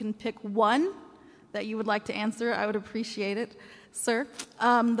if you can pick one that you would like to answer, I would appreciate it, sir.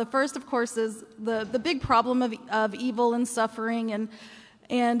 The first, of course, is the big problem of evil and suffering,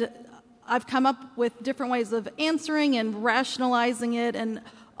 and I've come up with different ways of answering and rationalizing it, and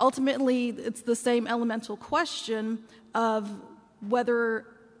ultimately it's the same elemental question of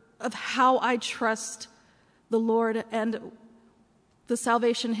how I trust the Lord and the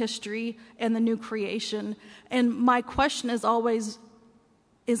salvation history and the new creation. And my question is always,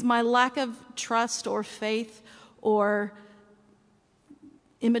 is my lack of trust or faith or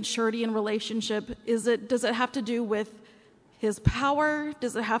immaturity in relationship, does it have to do with his power?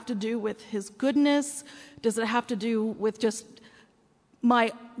 Does it have to do with his goodness? Does it have to do with just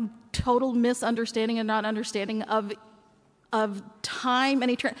my total misunderstanding and not understanding of time?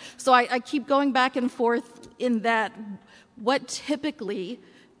 So I keep going back and forth in that. What typically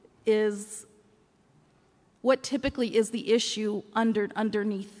is the issue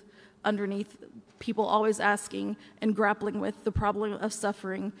underneath people always asking and grappling with the problem of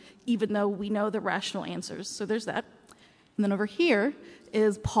suffering, even though we know the rational answers? So there's that. And then over here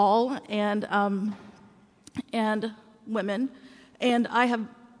is Paul and women, and I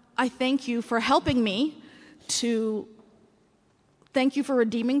thank you for helping me to. Thank you for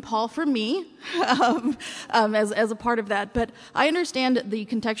redeeming Paul for me as a part of that. But I understand the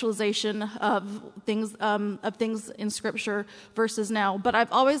contextualization of things in Scripture versus now. But I've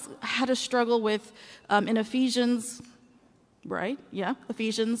always had a struggle with in Ephesians, right? Yeah,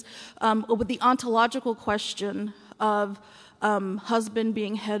 Ephesians, with the ontological question of husband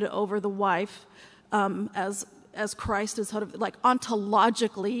being head over the wife, as Christ is head of, like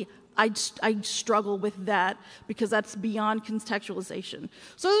ontologically. I struggle with that because that's beyond contextualization.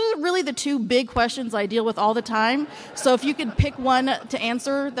 So those are really the two big questions I deal with all the time. So if you could pick one to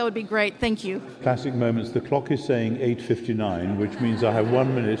answer, that would be great. Thank you. Classic moments. The clock is saying 8:59, which means I have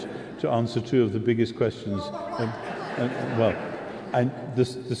 1 minute to answer two of the biggest questions. And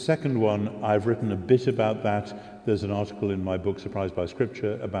the second one, I've written a bit about that. There's an article in my book, Surprised by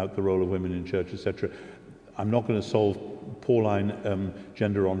Scripture, about the role of women in church, etc. I'm not going to solve Pauline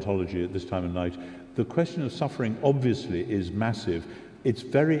gender ontology at this time of night. the question of suffering obviously is massive. It's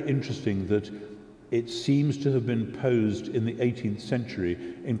very interesting that it seems to have been posed in the 18th century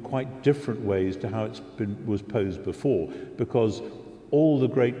in quite different ways to how was posed before, because all the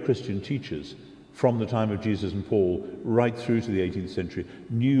great Christian teachers from the time of Jesus and Paul right through to the 18th century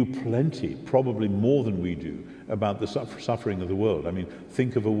knew plenty, probably more than we do, about the suffering of the world. I mean,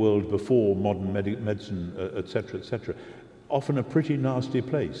 think of a world before modern medicine, etc., etc. Often a pretty nasty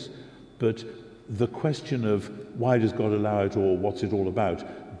place. But the question of why does God allow it or what's it all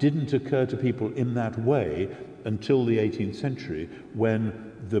about didn't occur to people in that way until the 18th century,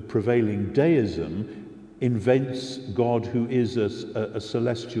 when the prevailing deism invents God who is a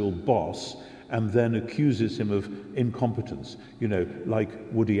celestial boss and then accuses him of incompetence. You know, like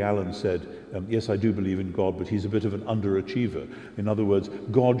Woody Allen said, yes, I do believe in God, but he's a bit of an underachiever. In other words,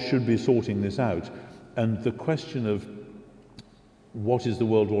 God should be sorting this out. And the question of what is the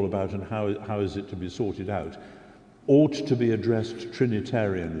world all about and how is it to be sorted out ought to be addressed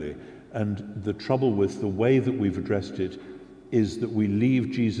Trinitarianly. And the trouble with the way that we've addressed it is that we leave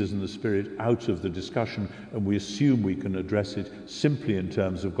Jesus and the Spirit out of the discussion, and we assume we can address it simply in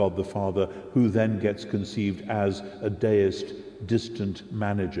terms of God the Father, who then gets conceived as a deist, distant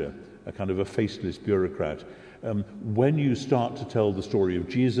manager, a kind of a faceless bureaucrat. When you start to tell the story of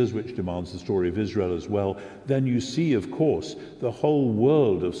Jesus, which demands the story of Israel as well, then you see, of course, the whole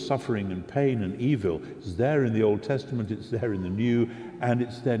world of suffering and pain and evil is there in the Old Testament, it's there in the New, and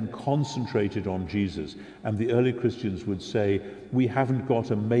it's then concentrated on Jesus. And the early Christians would say, we haven't got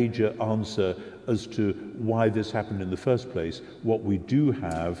a major answer as to why this happened in the first place. What we do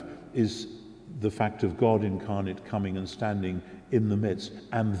have is the fact of God incarnate coming and standing in the midst,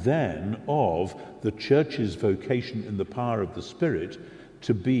 and then of the church's vocation in the power of the Spirit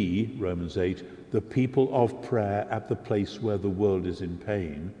to be, Romans 8, the people of prayer at the place where the world is in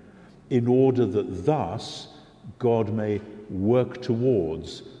pain, in order that thus God may work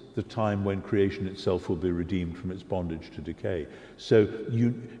towards the time when creation itself will be redeemed from its bondage to decay. So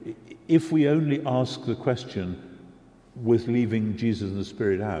if we only ask the question with leaving Jesus and the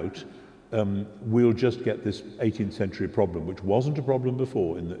Spirit out, we'll just get this 18th century problem, which wasn't a problem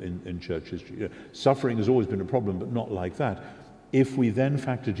before in church history. You know, suffering has always been a problem, but not like that. If we then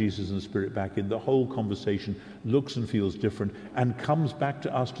factor Jesus and the Spirit back in, the whole conversation looks and feels different and comes back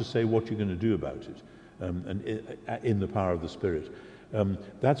to us to say what you're going to do about it, and in the power of the Spirit.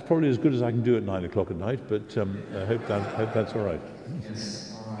 That's probably as good as I can do at 9 o'clock at night, but I hope that's all right.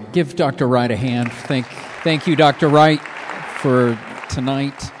 Give Dr. Wright a hand. Thank you, Dr. Wright, for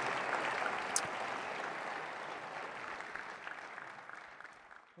tonight.